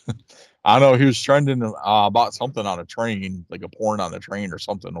I don't know, he was trending about something on a train, like a porn on the train or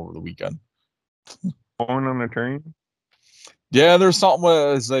something over the weekend. Porn on the train? Yeah, there's something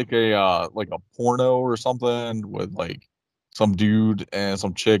where it's like a porno or something with like some dude and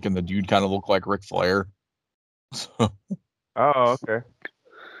some chick, and the dude kind of looked like Ric Flair. Oh, okay.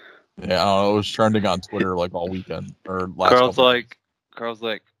 Yeah, I don't know, it was trending on Twitter like all weekend or last. Carl's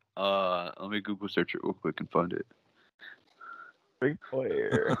like, let me Google search it real quick and find it. Ric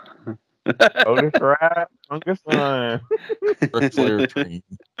Flair. Otis Rat, Uncle Son. Ric Flair train.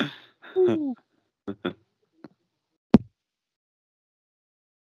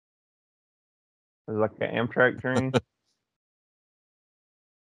 It's like an Amtrak train.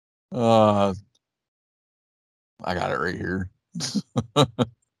 I got it right here.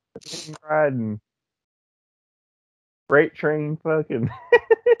 Riding. Freight train fucking.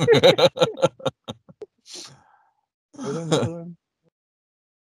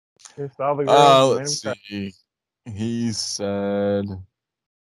 Let's see. He said,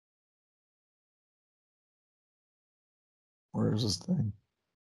 where's this thing?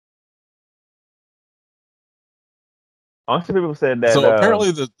 Honestly, people said that. So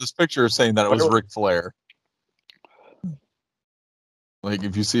apparently, this picture is saying that it was Ric Flair. Like,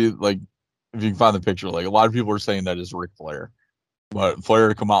 if you see, like, if you can find the picture, like, a lot of people are saying that is Ric Flair. But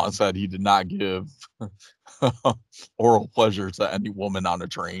Flair come out and said he did not give oral pleasure to any woman on a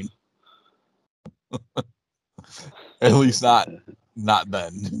train. At least not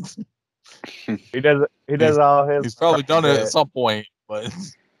then. He does all his. He's probably done it at some point, but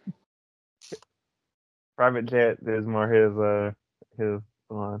private jet is more his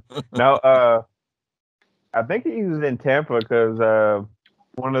one. No, I think he was in Tampa because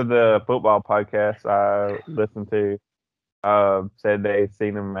one of the football podcasts I listened to said they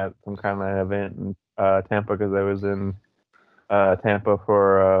seen him at some kind of event in Tampa because they was in Tampa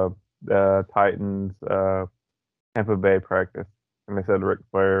for the Titans Tampa Bay practice, and they said Ric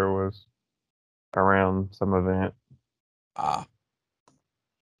Flair was around some event.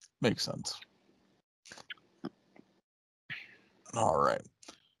 Makes sense. All right,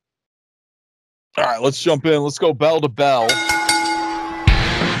 let's jump in. Let's go bell to bell.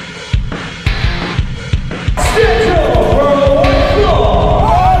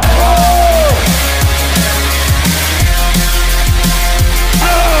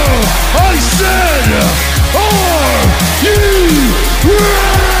 I said, are you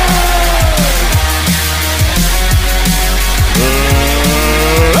ready?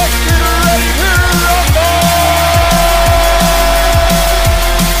 Let's get ready to rumble!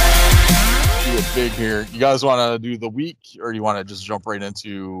 Do it big here. You guys want to do the week, or do you want to just jump right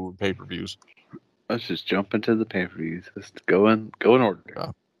into pay-per-views? Let's just jump into the pay-per-views. Let's go in order.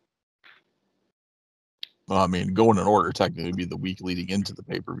 Yeah. Well, I mean, going in order technically would be the week leading into the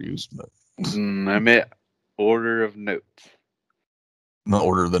pay-per-views, but I meant order of notes. The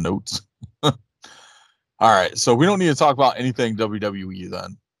order of the notes. All right, so we don't need to talk about anything WWE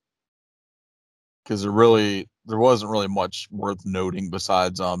then, because there wasn't really much worth noting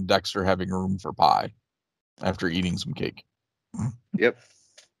besides Dexter having room for pie after eating some cake. Yep.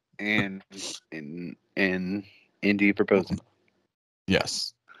 And Indy proposing.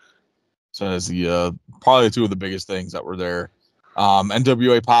 Yes. So that's the probably two of the biggest things that were there.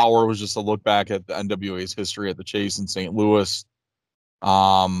 NWA Power was just a look back at the NWA's history at the Chase in St. Louis.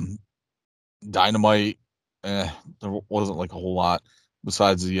 Dynamite, there wasn't like a whole lot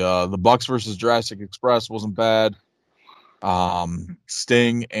besides the Bucks versus Jurassic Express wasn't bad.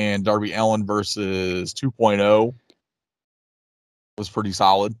 Sting and Darby Allin versus 2.0 was pretty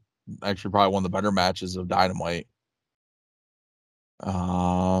solid. Actually, probably one of the better matches of Dynamite.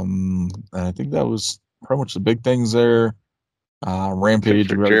 And I think that was pretty much the big things there.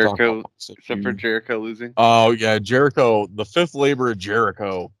 Rampage. Except for Jericho losing. Oh yeah, Jericho, the fifth labor of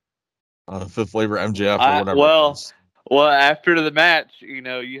Jericho, the fifth labor MJF or whatever. Well, after the match,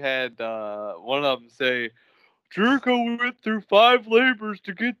 you had one of them say, Jericho went through 5 labors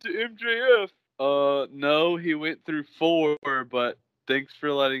to get to MJF. No, he went through 4, but thanks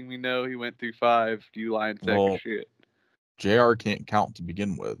for letting me know he went through 5. You lying sack of shit. JR can't count to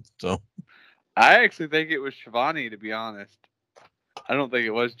begin with, so I actually think it was Shivani, to be honest. I don't think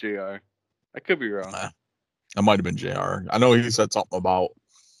it was JR. I could be wrong. That might have been JR. I know he said something about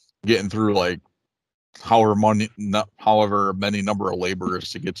getting through like however many number of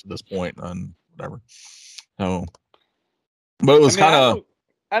laborers to get to this point and whatever. So, but it was kind of.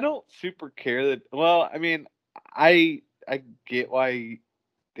 I don't super care that. Well, I mean, I get why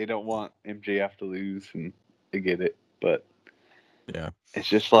they don't want MJF to lose, and I get it, but yeah, it's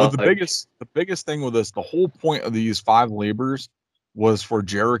just but like the biggest thing with this, the whole point of these 5 laborers was for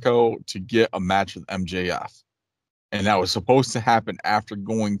Jericho to get a match with MJF, and that was supposed to happen after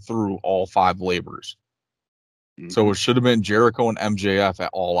going through all 5 laborers. So it should have been Jericho and MJF at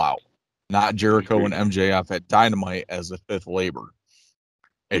All Out, not Jericho and MJF at Dynamite as the 5th labor.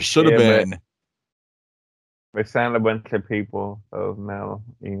 It should have been. They signed a bunch of people, so now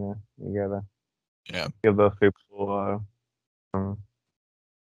you gotta give those people.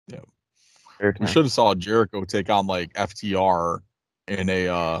 We should have saw Jericho take on like FTR in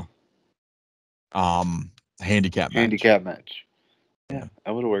a handicap match. Yeah,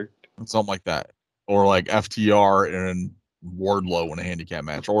 that would have worked. Something like that. Or like FTR and Wardlow in a handicap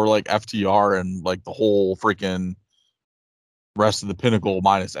match. Or like FTR and like the whole freaking rest of the Pinnacle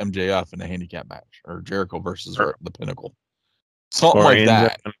minus MJF in a handicap match. Or Jericho versus the Pinnacle. Something like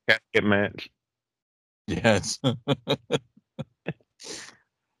that. Casket match. Yes.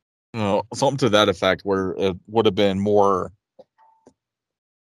 Something to that effect where it would have been more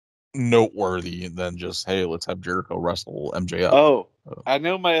noteworthy than just, hey, let's have Jericho wrestle MJF. Oh, I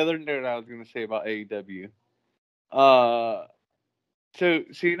know my other note I was going to say about AEW. So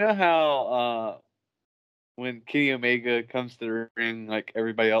you know how when Kenny Omega comes to the ring, like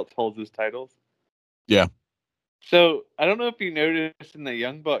everybody else holds his titles? Yeah. So I don't know if you noticed in the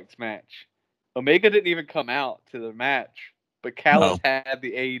Young Bucks match, Omega didn't even come out to the match, but Callis had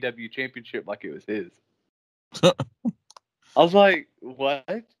the AEW championship like it was his. I was like, what?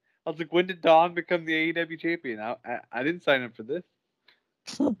 I was like, when did Don become the AEW champion? I didn't sign up for this.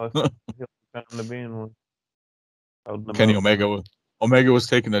 Kenny Omega was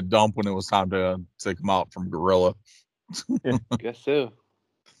taking a dump when it was time to take him out from Gorilla. Guess so.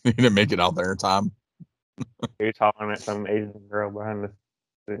 He didn't make it out there in time. You're talking at some Asian girl behind the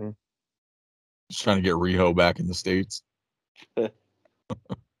scene. Just trying to get Riho back in the States.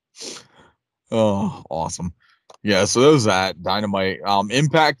 Oh, awesome. Yeah, so that was that. Dynamite.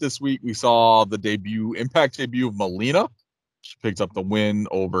 Impact this week, we saw the Impact debut of Melina. She picked up the win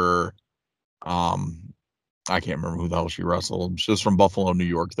over I can't remember who the hell she wrestled. She's from Buffalo, New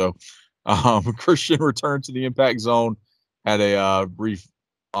York, though. Christian returned to the Impact Zone, had a brief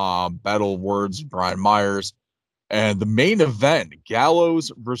battle of words with Brian Myers. And the main event,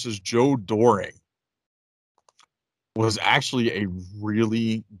 Gallows versus Joe Doring, was actually a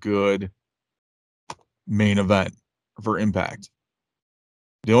really good main event for Impact.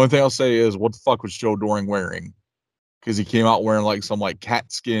 The only thing I'll say is, what the fuck was Joe Doring wearing? Because he came out wearing like some like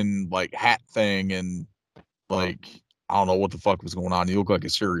cat skin like hat thing, and like I don't know what the fuck was going on. He looked like a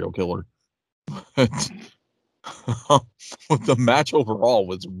serial killer. But the match overall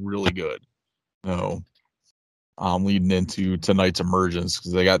was really good. No, leading into tonight's emergence,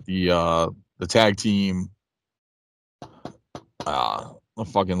 because they got the tag team, a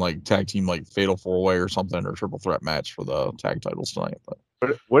fucking like tag team like fatal 4-way or something, or triple threat match for the tag titles tonight.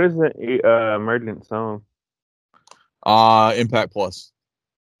 But what is the emergent song? Impact Plus.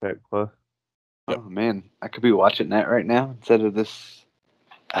 Impact Plus. Yep. Oh man, I could be watching that right now instead of this.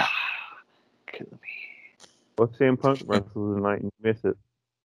 Kill me. What's CM Punk wrestles tonight and you miss it?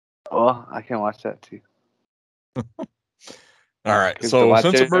 Well, I can watch that too. All right, so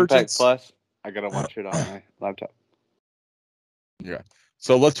since Emergence Plus, I gotta watch it on my laptop. Yeah.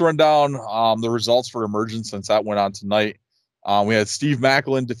 So let's run down the results for Emergence since that went on tonight. We had Steve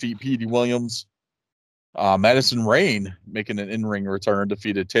Macklin defeat Petey Williams. Madison Rayne making an in-ring return,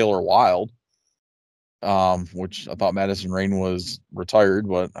 defeated Taylor Wilde. Which I thought Madison Rayne was retired,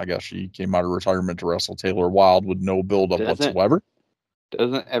 but I guess she came out of retirement to wrestle Taylor Wilde with no build-up whatsoever.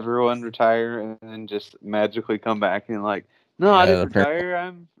 Doesn't everyone retire and then just magically come back and like, no, I didn't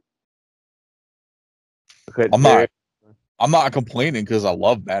retire. I'm not complaining because I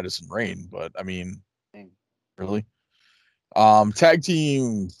love Madison Rayne, but I mean, really. Tag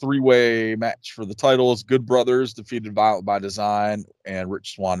team 3-way match for the titles. Good Brothers defeated Violent by Design and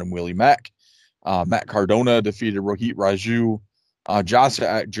Rich Swann and Willie Mack. Matt Cardona defeated Rohit Raju.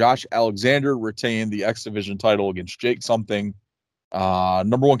 Josh Alexander retained the X Division title against Jake Something.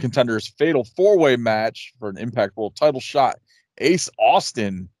 Number 1 contenders fatal 4-way match for an Impact World title shot. Ace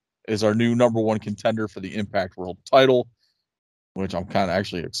Austin is our new number 1 contender for the Impact World title, which I'm kind of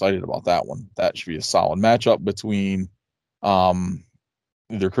actually excited about that one. That should be a solid matchup between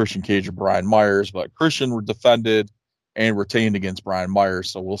Either Christian Cage or Brian Myers, but Christian were defended and retained against Brian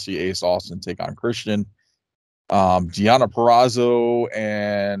Myers, so we'll see Ace Austin take on Christian. Deonna Purrazzo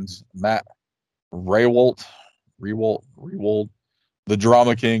and Matt Rehwoldt, the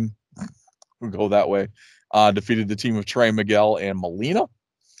Drama King, we'll go that way, defeated the team of Trey Miguel and Melina.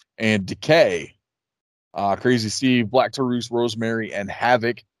 And Decay, Crazy Steve, Black Taurus, Rosemary, and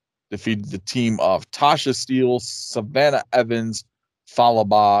Havoc defeated the team of Tasha Steele, Savannah Evans,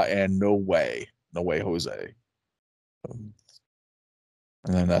 Falaba, and No Way Jose. And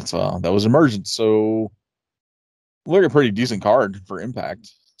then that was Emergence. So look, a pretty decent card for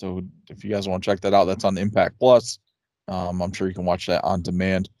Impact. So if you guys want to check that out, that's on Impact Plus. I'm sure you can watch that on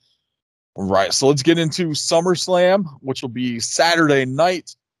demand. All right, so let's get into SummerSlam, which will be Saturday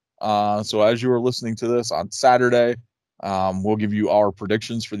night. So as you are listening to this on Saturday, we'll give you our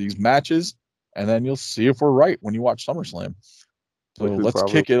predictions for these matches, and then you'll see if we're right when you watch SummerSlam. So let's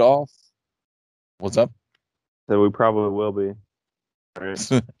kick it off. What's up? So we probably will be.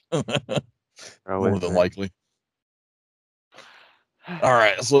 Right. More than likely. All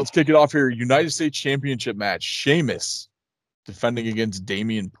right, so let's kick it off here. United States Championship match. Sheamus defending against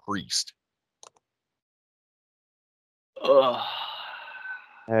Damian Priest. I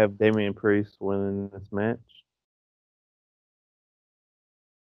have Damian Priest winning this match.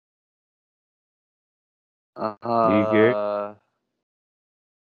 You, Garrett?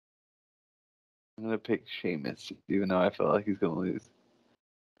 I'm gonna pick Sheamus, even though I feel like he's gonna lose.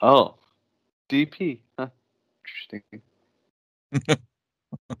 Oh, DP. Huh. Interesting.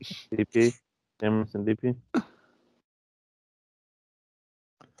 DP, Emerson DP.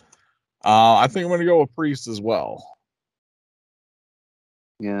 I think I'm gonna go with Priest as well.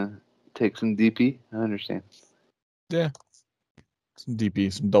 Yeah, take some DP. I understand. Yeah, some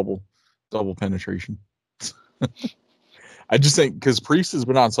DP, some double penetration. I just think because Priest has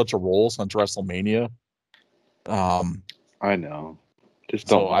been on such a roll since WrestleMania. I know. Just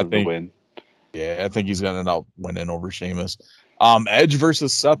don't want him to win. Yeah, I think he's gonna end up winning over Sheamus. Edge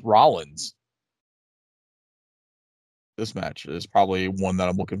versus Seth Rollins. This match is probably one that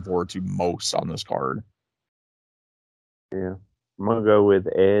I'm looking forward to most on this card. Yeah, I'm gonna go with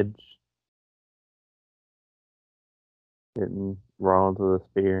Edge hitting Rollins with a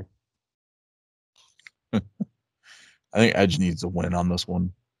spear. I think Edge needs to win on this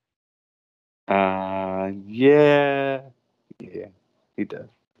one. Yeah, he does.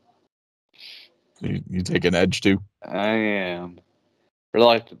 You take an Edge too? I am.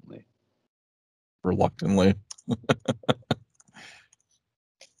 Reluctantly.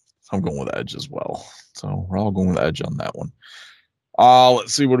 I'm going with Edge as well. So we're all going with Edge on that one.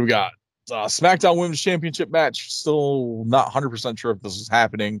 Let's see what we got. SmackDown Women's Championship match. Still not 100% sure if this is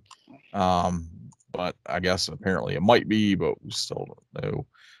happening. But I guess apparently it might be, but we still don't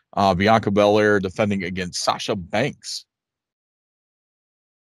know. Bianca Belair defending against Sasha Banks.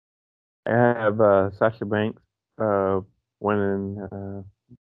 I have Sasha Banks winning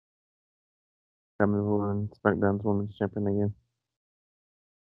SmackDown's Women's Champion again.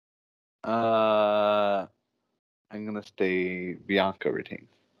 I'm gonna stay Bianca retains.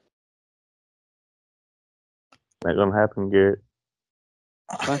 Not gonna happen, Garrett.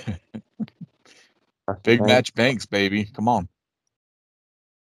 Big match Banks, baby. Come on.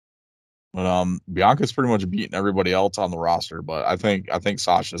 But Bianca's pretty much beating everybody else on the roster, but I think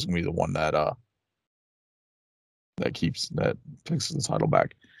Sasha's gonna be the one that picks the title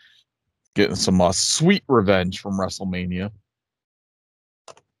back. Getting some sweet revenge from WrestleMania.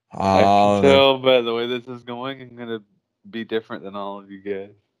 I can tell by the way this is going, I'm gonna be different than all of you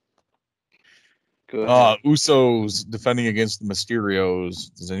guys. Go ahead. Usos defending against the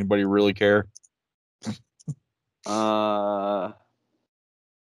Mysterios. Does anybody really care? No.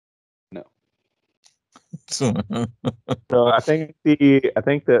 So I think the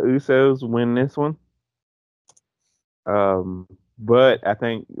Usos win this one. But I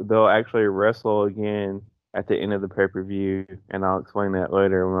think they'll actually wrestle again at the end of the pay-per-view, and I'll explain that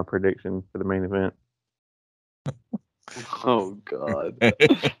later in my prediction for the main event. Oh God,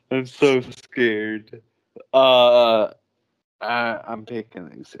 I'm so scared. I'm picking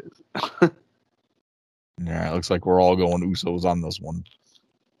Usos. Yeah, it looks like we're all going Usos on this one.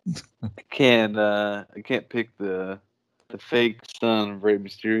 I can't pick the fake son of Rey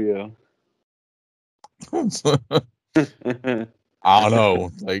Mysterio. I don't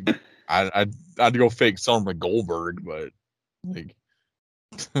know. Like I'd go fake son of Goldberg, but like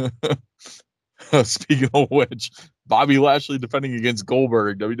speaking of which, Bobby Lashley defending against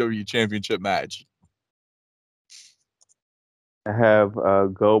Goldberg, WWE Championship match. I have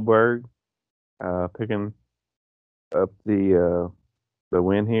Goldberg picking up the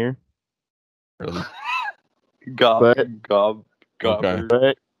win here. Really? Gobber.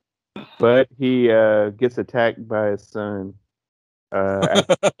 Okay. But he gets attacked by his son.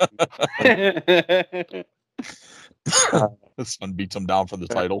 His son beats him down for the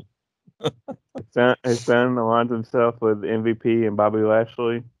title. His son aligns himself with MVP and Bobby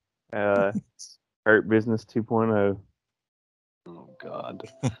Lashley. Hurt Business 2.0. Oh God.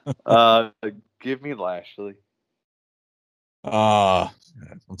 Give me Lashley. I'm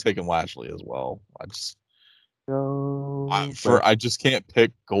taking Lashley as well. I just can't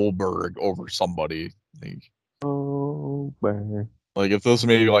pick Goldberg over somebody. Goldberg. Like if this was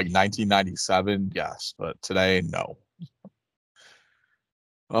maybe like 1997, yes, but today, no.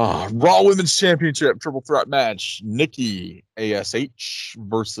 Raw Women's Championship triple threat match: Nikki ASH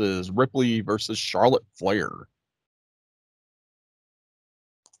versus Ripley versus Charlotte Flair.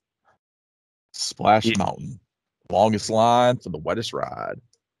 Splash Mountain, longest line for the wettest ride.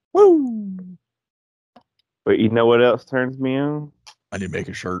 Woo! But you know what else turns me on? I need to make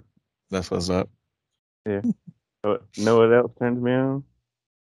a shirt. That's what's up. Yeah. Know what else turns me on?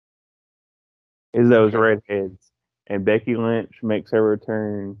 Is those redheads. And Becky Lynch makes her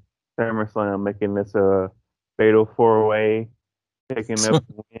return SummerSlam, making this a fatal 4-way, picking up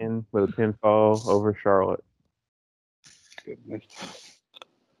the win with a pinfall over Charlotte. Goodness.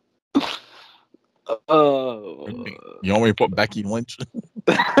 You want me to put Becky Lynch?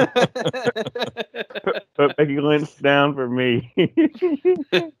 Put Becky Lynch down for me.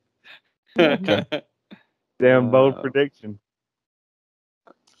 Okay. Damn bold prediction.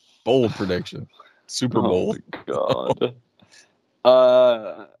 Bold prediction. Super bold. God.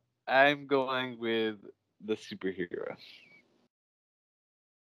 I'm going with the superhero.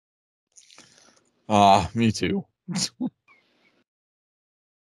 Me too.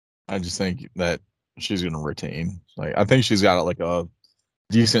 I just think that she's going to retain. Like, I think she's got like a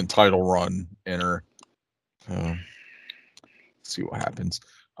decent title run in her. Let's see what happens.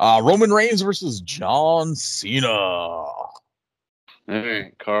 Roman Reigns versus John Cena. All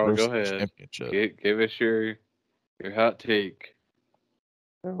right, Carl, go ahead. Give us your hot take.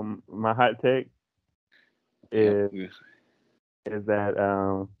 My hot take is that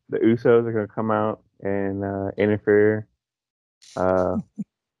the Usos are going to come out and interfere the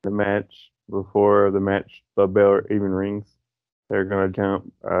match before the match, the bell even rings. They're going to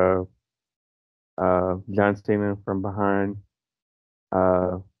jump John Cena from behind.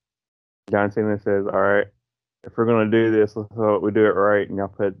 John Cena says, all right, if we're going to do this, let's hope we do it right. And I'll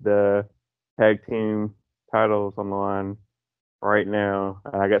put the tag team titles on the line right now.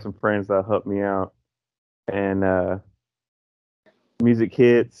 I got some friends that'll help me out. And music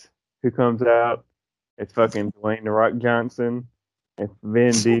hits. Who comes out? It's fucking Dwayne The Rock Johnson and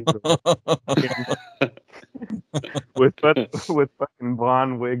Vin Diesel with fucking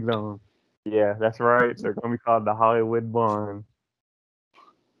blonde wigs on. Yeah, that's right. They're gonna be called the Hollywood Blonde.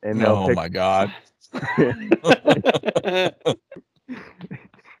 And my God. And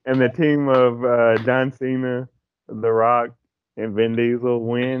the team of John Cena, The Rock, and Vin Diesel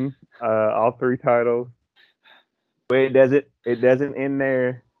win all 3 titles. But it doesn't end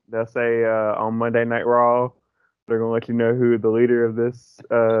there. They'll say on Monday Night Raw, they're gonna let you know who the leader of this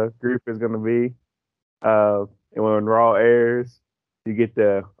group is gonna be. And when Raw airs, you get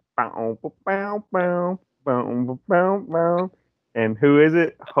the and who is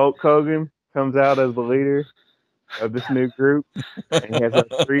it? Hulk Hogan comes out as the leader of this new group, and he has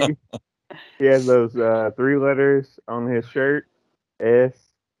those 3 letters on his shirt,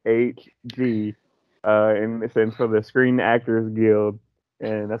 SHG, and it stands for the Screen Actors Guild,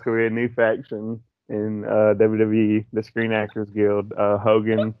 and that's gonna be a new faction in WWE, the Screen Actors Guild.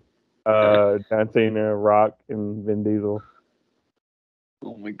 Hogan, John Cena, Rock, and Vin Diesel.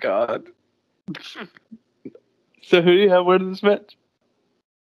 Oh my God. So who do you have winning this match?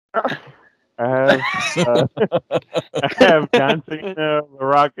 I have John Cena, The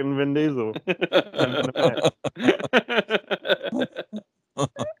Rock, and Vin Diesel.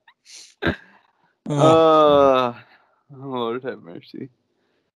 Lord have mercy.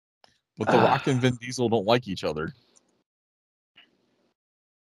 But The Rock and Vin Diesel don't like each other.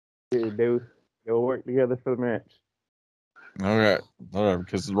 They'll work together for the match. Okay, whatever.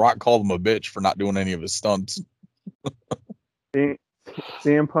 Because The Rock called him a bitch for not doing any of his stunts.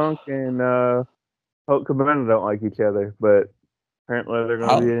 CM Punk and Hulk Cabana don't like each other, but apparently they're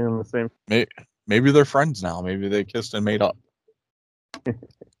going to be in the same. Maybe they're friends now. Maybe they kissed and made up.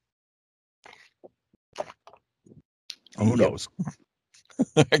 Who knows?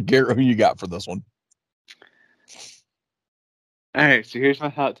 Garrett, who you got for this one? All right, so here's my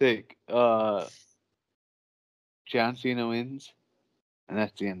hot take. John Cena wins, and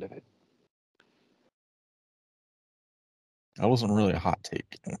that's the end of it. That wasn't really a hot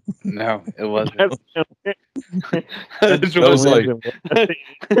take. No, it wasn't. That was like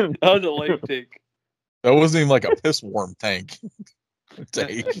that was a lame take. that wasn't even like a piss worm tank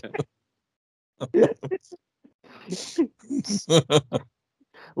take.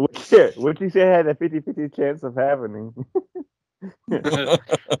 What you say had a 50-50 chance of happening?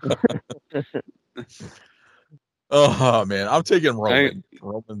 Oh man, I'm taking Roman.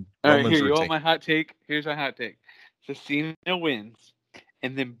 All right, Roman's here, you want routine. my hot take? Here's my hot take. So Cena wins,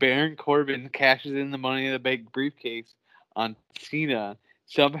 and then Baron Corbin cashes in the Money in the Bank briefcase on Cena.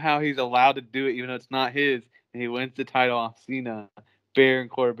 Somehow he's allowed to do it, even though it's not his, and he wins the title off Cena. Baron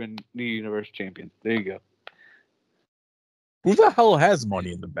Corbin, new Universe Champion. There you go. Who the hell has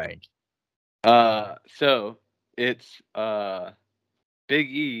Money in the Bank? So it's Big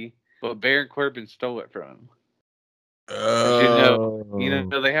E, but Baron Corbin stole it from him. As you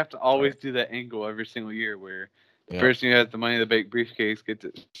know, they have to always do that angle every single year where the person who has the Money in the Bank briefcase gets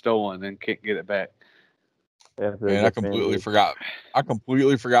it stolen and can't get it back. Man, I completely forgot. I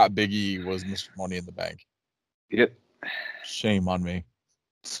completely forgot Big E was Mr. Money in the Bank. Yep. Shame on me.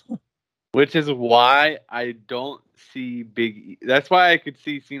 Which is why I don't see Big E. That's why I could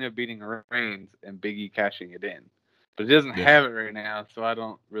see Cena beating Reigns and Big E cashing it in. But he doesn't have it right now, so I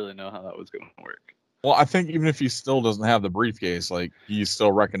don't really know how that was going to work. Well, I think even if he still doesn't have the briefcase, like he's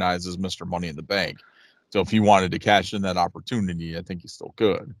still recognized as Mr. Money in the Bank. So if he wanted to cash in that opportunity, I think he still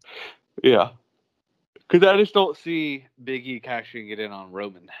could. Yeah. Because I just don't see Big E cashing it in on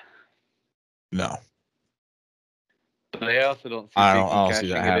Roman. No. But I also don't see I Big don't E see cashing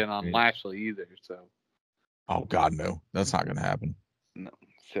that it in on happening. Lashley either. So Oh God, no. That's not going to happen. no.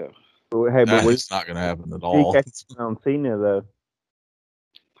 So Hey, but It's not going to happen at he all. cashed on Cena though.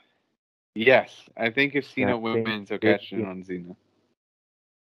 yes, I think if Cena Yeah, wins, he'll yeah, cash in on Cena.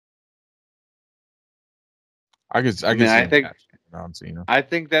 I could I see him think cashing in on Cena. I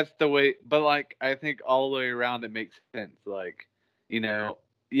think that's the way, but like I think all the way around it makes sense. Like, you know,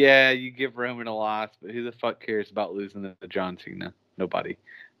 yeah, you give Roman a loss, but who the fuck cares about losing to John Cena? Nobody.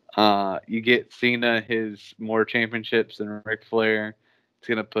 You get Cena his more championships than Ric Flair. It's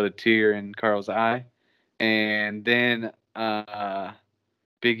gonna put a tear in Carl's eye, and then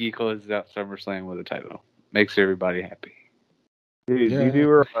Big E closes out SummerSlam with a title. Makes everybody happy. Dude, Yeah. you do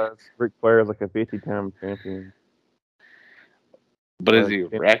realize Ric Flair is like a 50-time champion. But is he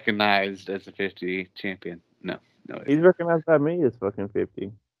recognized as a 50 champion? No. He's recognized by me as fucking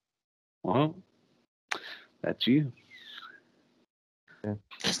 50. Well, that's you. Yeah.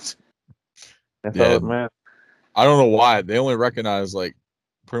 That's Yeah. all that matters. I don't know why. They only recognize like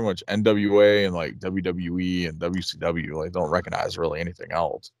pretty much NWA and like WWE and WCW. Like don't recognize really anything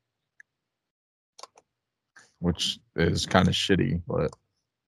else. Which is kind of shitty, but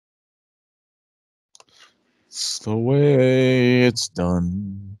it's the way it's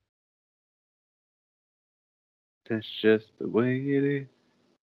done. That's just the way it is.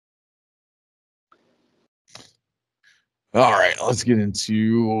 All right, let's get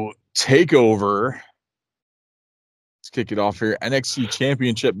into TakeOver. Let's kick it off here. NXT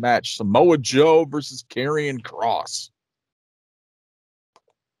Championship match: Samoa Joe versus Karrion Kross.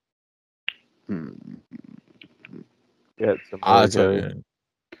 Yeah,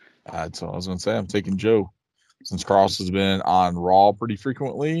 That's what I was going to say. I'm taking Joe since Kross has been on Raw pretty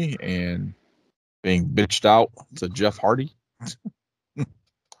frequently and being bitched out to Jeff Hardy. We're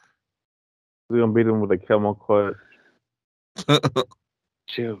gonna beat him with a camel clutch.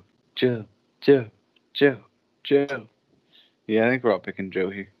 Joe. Yeah, I think we're all picking Joe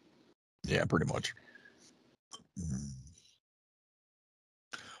here. Yeah, pretty much.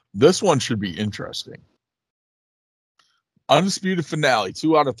 This one should be interesting. Undisputed finale,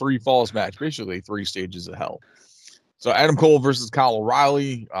 2 out of 3 falls match, basically 3 stages of hell. So Adam Cole versus Kyle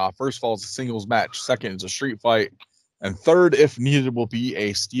O'Reilly. First fall is a singles match. Second is a street fight. And third, if needed, will be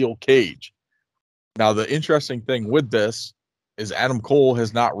a steel cage. Now, the interesting thing with this is Adam Cole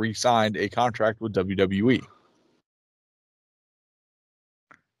has not re-signed a contract with WWE.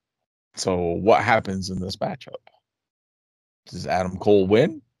 So what happens in this matchup? Does Adam Cole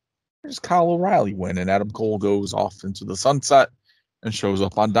win? Or does Kyle O'Reilly win? And Adam Cole goes off into the sunset and shows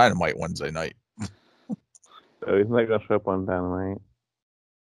up on Dynamite Wednesday night. So he's not gonna show up on Dynamite.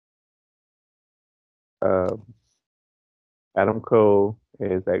 Adam Cole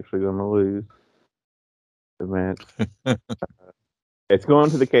is actually gonna lose the match. It's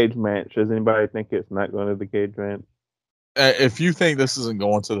going to the cage match. Does anybody think it's not going to the cage match? If you think this isn't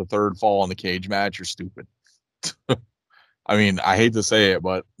going to the third fall in the cage match, you're stupid. I mean, I hate to say it,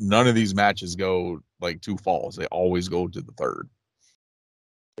 but none of these matches go like 2 falls. They always go to the third.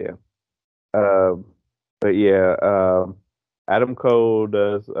 But yeah, Adam Cole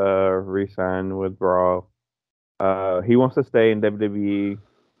does re-sign with Raw. He wants to stay in WWE.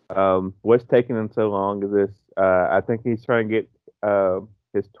 What's taking him so long is this. I think he's trying to get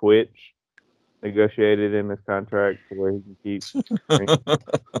his Twitch negotiated in his contract to where he can keep.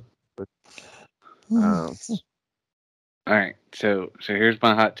 All right, so here's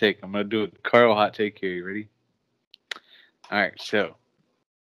my hot take. I'm gonna do a Carl hot take here. You ready? All right, so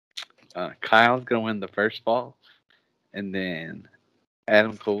Kyle's gonna win the first fall, and then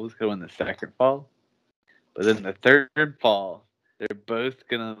Adam Cole's gonna win the second fall. But then the third fall, their both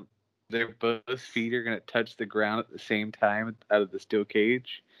feet are gonna touch the ground at the same time out of the steel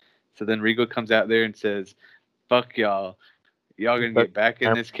cage. So then Regal comes out there and says, "Fuck y'all, y'all gonna get back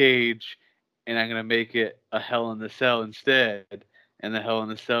in this cage, and I'm gonna make it a Hell in a Cell instead." And the Hell in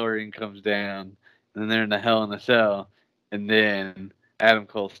a Cell ring comes down, and then they're in the Hell in a Cell, and then Adam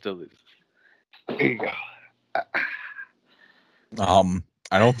Cole still loses. There you go.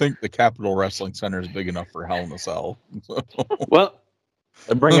 I don't think the Capitol Wrestling Center is big enough for Hell in a Cell. Well,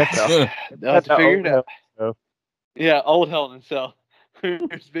 Bring it up. they'll have to figure it out. Hell. Yeah, old Hell in a Cell.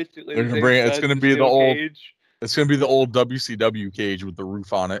 It's basically They're the gonna same bring it. It's size gonna as be the steel old. cage. It's gonna be the old WCW cage with the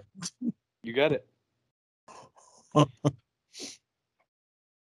roof on it. You got it. Oh,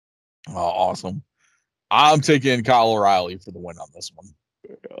 awesome! I'm taking Kyle O'Reilly for the win on this one.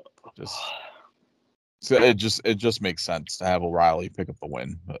 It just makes sense to have O'Reilly pick up the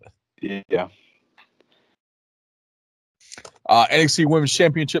win. But. Yeah. NXT Women's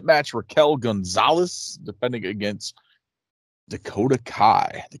Championship match: Raquel Gonzalez defending against Dakota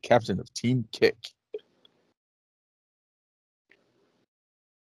Kai, the captain of Team Kick.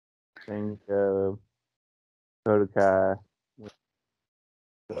 I think Dakota Kai.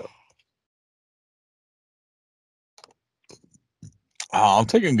 I'm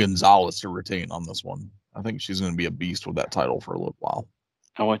taking Gonzalez to retain on this one. I think she's going to be a beast with that title for a little while.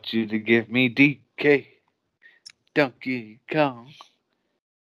 I want you to give me DK Donkey Kong.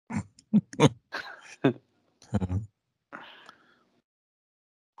 All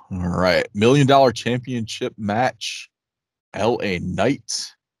right. $1 Million Championship match. LA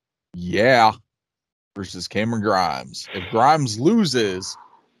Knight. Yeah. Versus Cameron Grimes. If Grimes loses,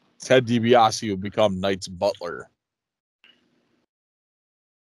 Ted DiBiase will become Knight's butler.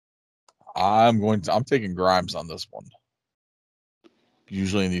 I'm taking Grimes on this one.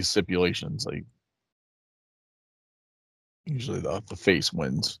 Usually in these stipulations, like usually the face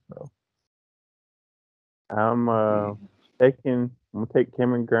wins. So. I'm gonna take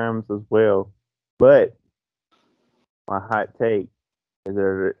Cameron Grimes as well, but my hot take is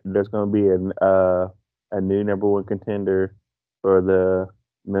there's gonna be a new number one contender for the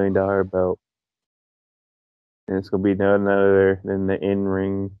 $1 million belt, and it's gonna be none other than the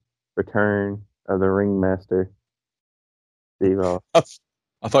in-ring return of the ringmaster, Steve Austin.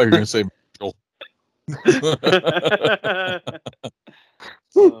 I thought you were gonna say Mitchell.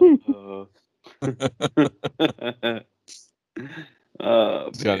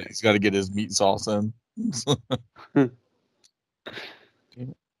 He's got to get his meat sauce in.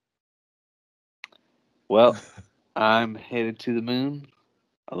 Well, I'm headed to the moon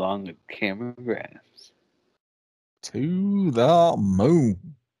along with Cameron Grimes. To the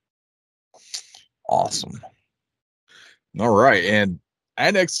moon. Awesome. All right, and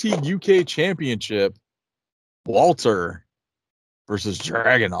NXT UK Championship, Walter versus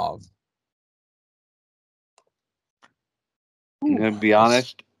Dragunov. I'm going to be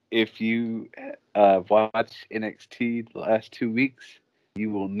honest. If you watch NXT the last 2 weeks,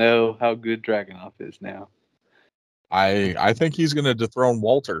 you will know how good Dragunov is now. I think he's going to dethrone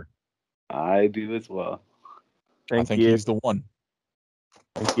Walter. I do as well. I think he's the one.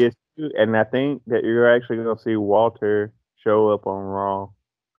 Yes, and I think that you're actually going to see Walter show up on Raw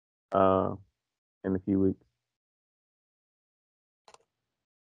in a few weeks.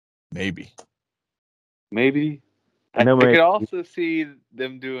 Maybe. I could also see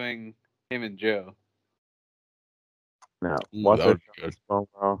them doing him and Joe. No, Walter good. On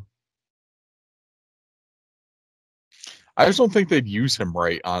Raw. I just don't think they'd use him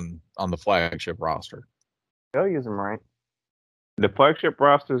right on the flagship roster. They'll use him right. The flagship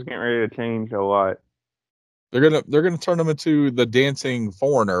roster is getting ready to change a lot. They're gonna turn him into the dancing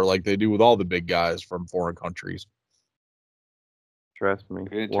foreigner like they do with all the big guys from foreign countries. Trust me.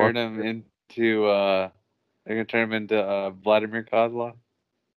 They're gonna turn him into Vladimir Kozlov.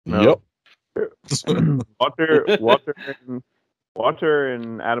 No. Yep. Walter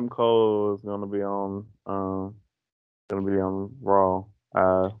and Adam Cole is gonna be on Raw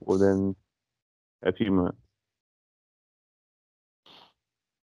within a few months.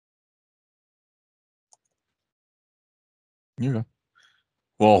 Yeah.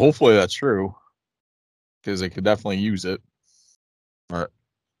 Well, hopefully that's true, because they could definitely use it. But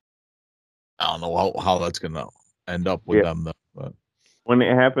I don't know how that's gonna end up with them though. But When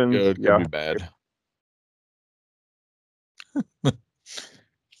it happens, good, could be bad.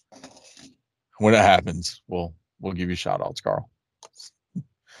 When it happens, we'll give you shout outs, Carl.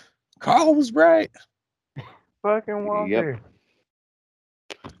 Carl was right. Fucking Walter.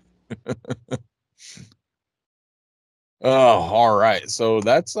 Oh, all right. So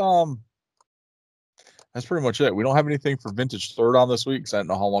that's pretty much it. We don't have anything for Vintage Third on this week because I didn't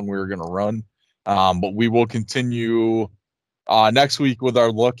know how long we were gonna run. But we will continue next week with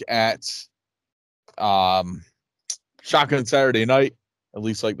our look at Shotgun Saturday Night. At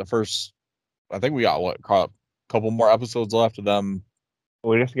least like the first, I think we got a couple more episodes left of them.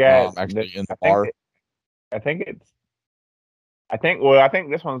 We just got actually in the bar. I think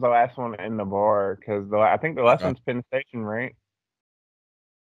this one's the last one in the bar because I think the last one's Penn Station, right?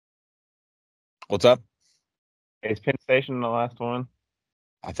 What's up? Is Penn Station the last one?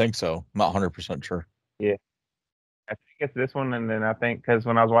 I think so. I'm not 100% sure. Yeah. I think it's this one, and then I think because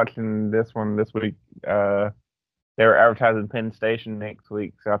when I was watching this one this week, they were advertising Penn Station next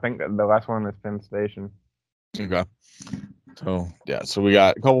week, so I think that the last one is Penn Station. Okay. So yeah, so we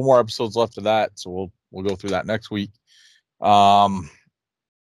got a couple more episodes left of that, so we'll go through that next week. And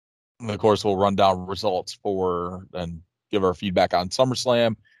of course, we'll run down results for and give our feedback on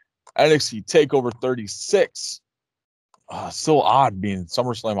SummerSlam, NXT TakeOver 36. Still odd being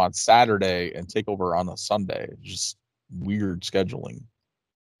SummerSlam on Saturday and TakeOver on a Sunday. Just weird scheduling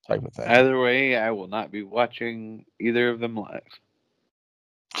type of thing. Either way, I will not be watching either of them live.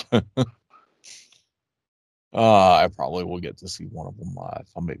 I probably will get to see one of them live.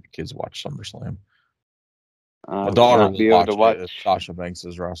 I'll make the kids watch SummerSlam. My daughter will be able to watch Sasha Banks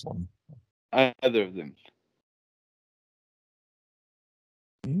is wrestling. Either of them.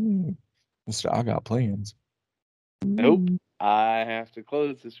 I got plans. Nope. I have to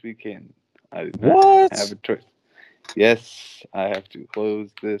close this weekend. I do not have a choice. Yes, I have to close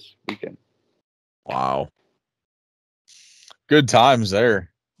this weekend. Wow. Good times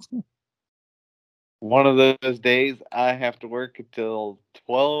there. One of those days I have to work until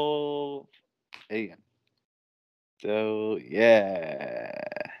 12 a.m. So, yeah.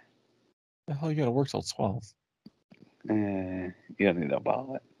 The hell you gotta work till 12? You don't need that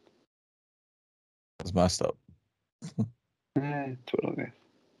ball. That's messed up. It's what it is.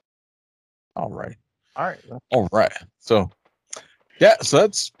 All right. All right. So, yeah, so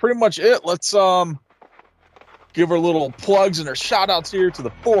that's pretty much it. Let's give our little plugs and our shout outs here to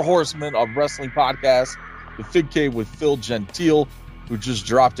the Four Horsemen of Wrestling podcast, the Fig Cave with Phil Gentile, who just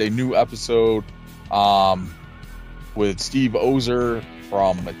dropped a new episode with Steve Ozer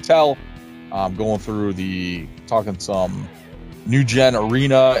from Mattel, going through talking some new gen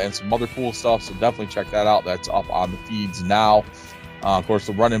arena and some other cool stuff. So definitely check that out. That's up on the feeds now. Of course,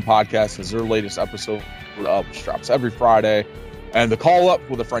 the Run-In podcast is their latest episode up, which drops every Friday. And the Call Up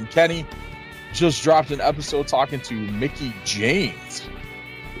with a friend Kenny just dropped an episode talking to Mickie James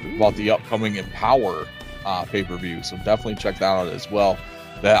about the upcoming Empower pay-per-view. So definitely check that out as well.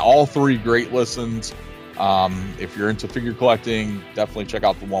 All three great listens. If you're into figure collecting, definitely check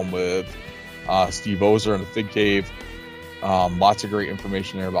out the one with Steve Ozer and the Fig Cave. Lots of great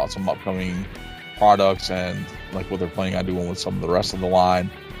information there about some upcoming products and like what they're planning on doing with some of the rest of the line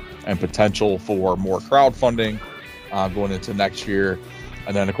and potential for more crowdfunding going into next year.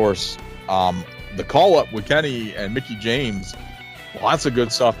 And then, of course, the Call Up with Kenny and Mickie James. Lots of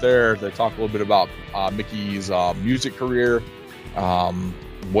good stuff there. They talk a little bit about Mickie's music career,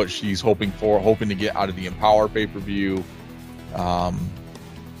 what she's hoping to get out of the Empower pay-per-view.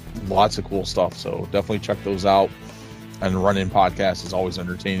 Lots of cool stuff. So definitely check those out. And the Run-In podcast is always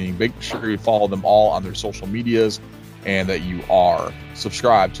entertaining. Make sure you follow them all on their social medias and that you are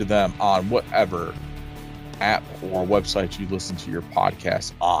subscribed to them on whatever app or website you listen to your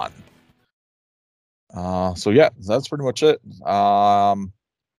podcast on. So yeah, that's pretty much it.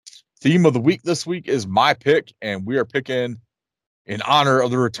 Theme of the week this week is my pick, and we are picking in honor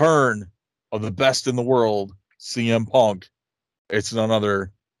of the return of the best in the world, CM Punk. It's none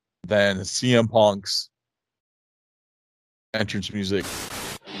other than CM Punk's entrance music.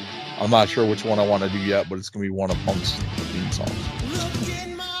 I'm not sure which one I want to do yet, but it's going to be one of Punk's theme songs.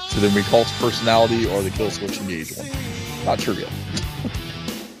 So then we Cult's Personality or the Kill Switch Engage one. Not sure yet.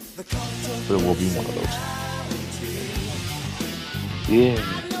 But it will be one of those. Yeah.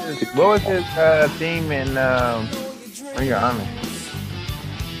 What was his theme in Ring of Honor?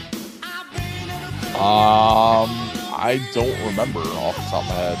 I don't remember off the top of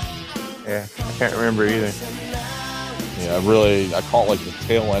my head. Yeah, I can't remember either. Yeah, I caught like the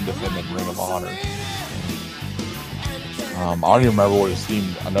tail end of him in Ring of Honor. I don't even remember what his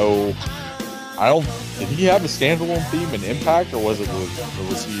theme. Did he have a standalone theme in Impact, or was he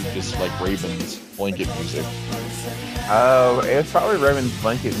just like Raven's blanket music? It was probably Raven's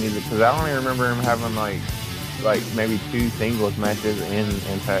blanket music because I don't even remember him having like maybe 2 singles matches in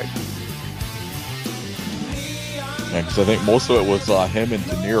Impact. Yeah, because I think most of it was him and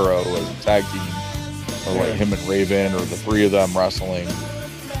De Niro as a tag team, or like him and Raven, or the 3 of them wrestling.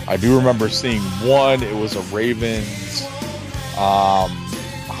 I do remember seeing one. It was a Ravens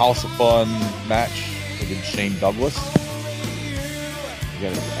House of Fun match against Shane Douglas. He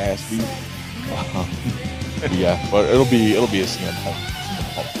got his ass beat. Yeah, but it'll be a CM Punk.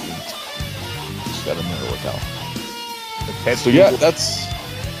 Just gotta narrow it down. So yeah, that's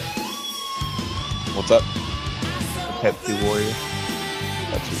what's that? Pepsi Warrior.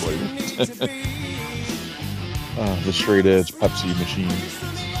 Pepsi Warrior. The straight edge Pepsi machine.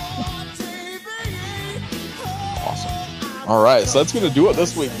 Awesome. All right, so that's going to do it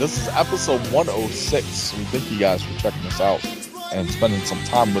this week. This is episode 106. We thank you guys for checking us out and spending some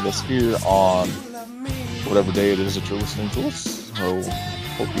time with us here on whatever day it is that you're listening to us. So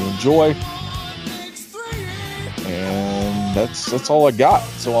hope you enjoy. And that's all I got.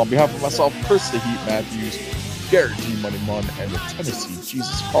 So on behalf of myself, Chris the Heat Matthews, Garrett G Money Munn, and the Tennessee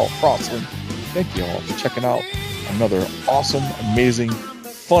Jesus Carl Crossland, thank you all for checking out another awesome, amazing,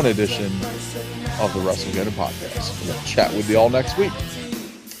 fun edition of the WrestleGeddon Podcast. We'll chat with you all next week.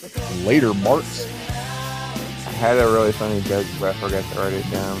 Later, Marks. I had a really funny joke, but I forgot to write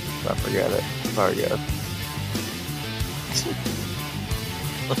it down, so I forgot it. Sorry, guys.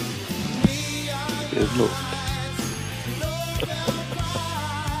 Good Lord.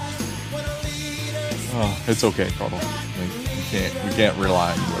 Oh, it's okay, Carl. We can't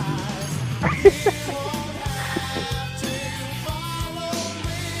rely on you.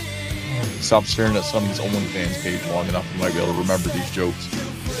 Stop staring at Sonny's OnlyFans page long enough, you might be able to remember these jokes.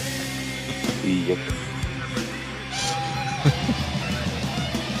 Yep.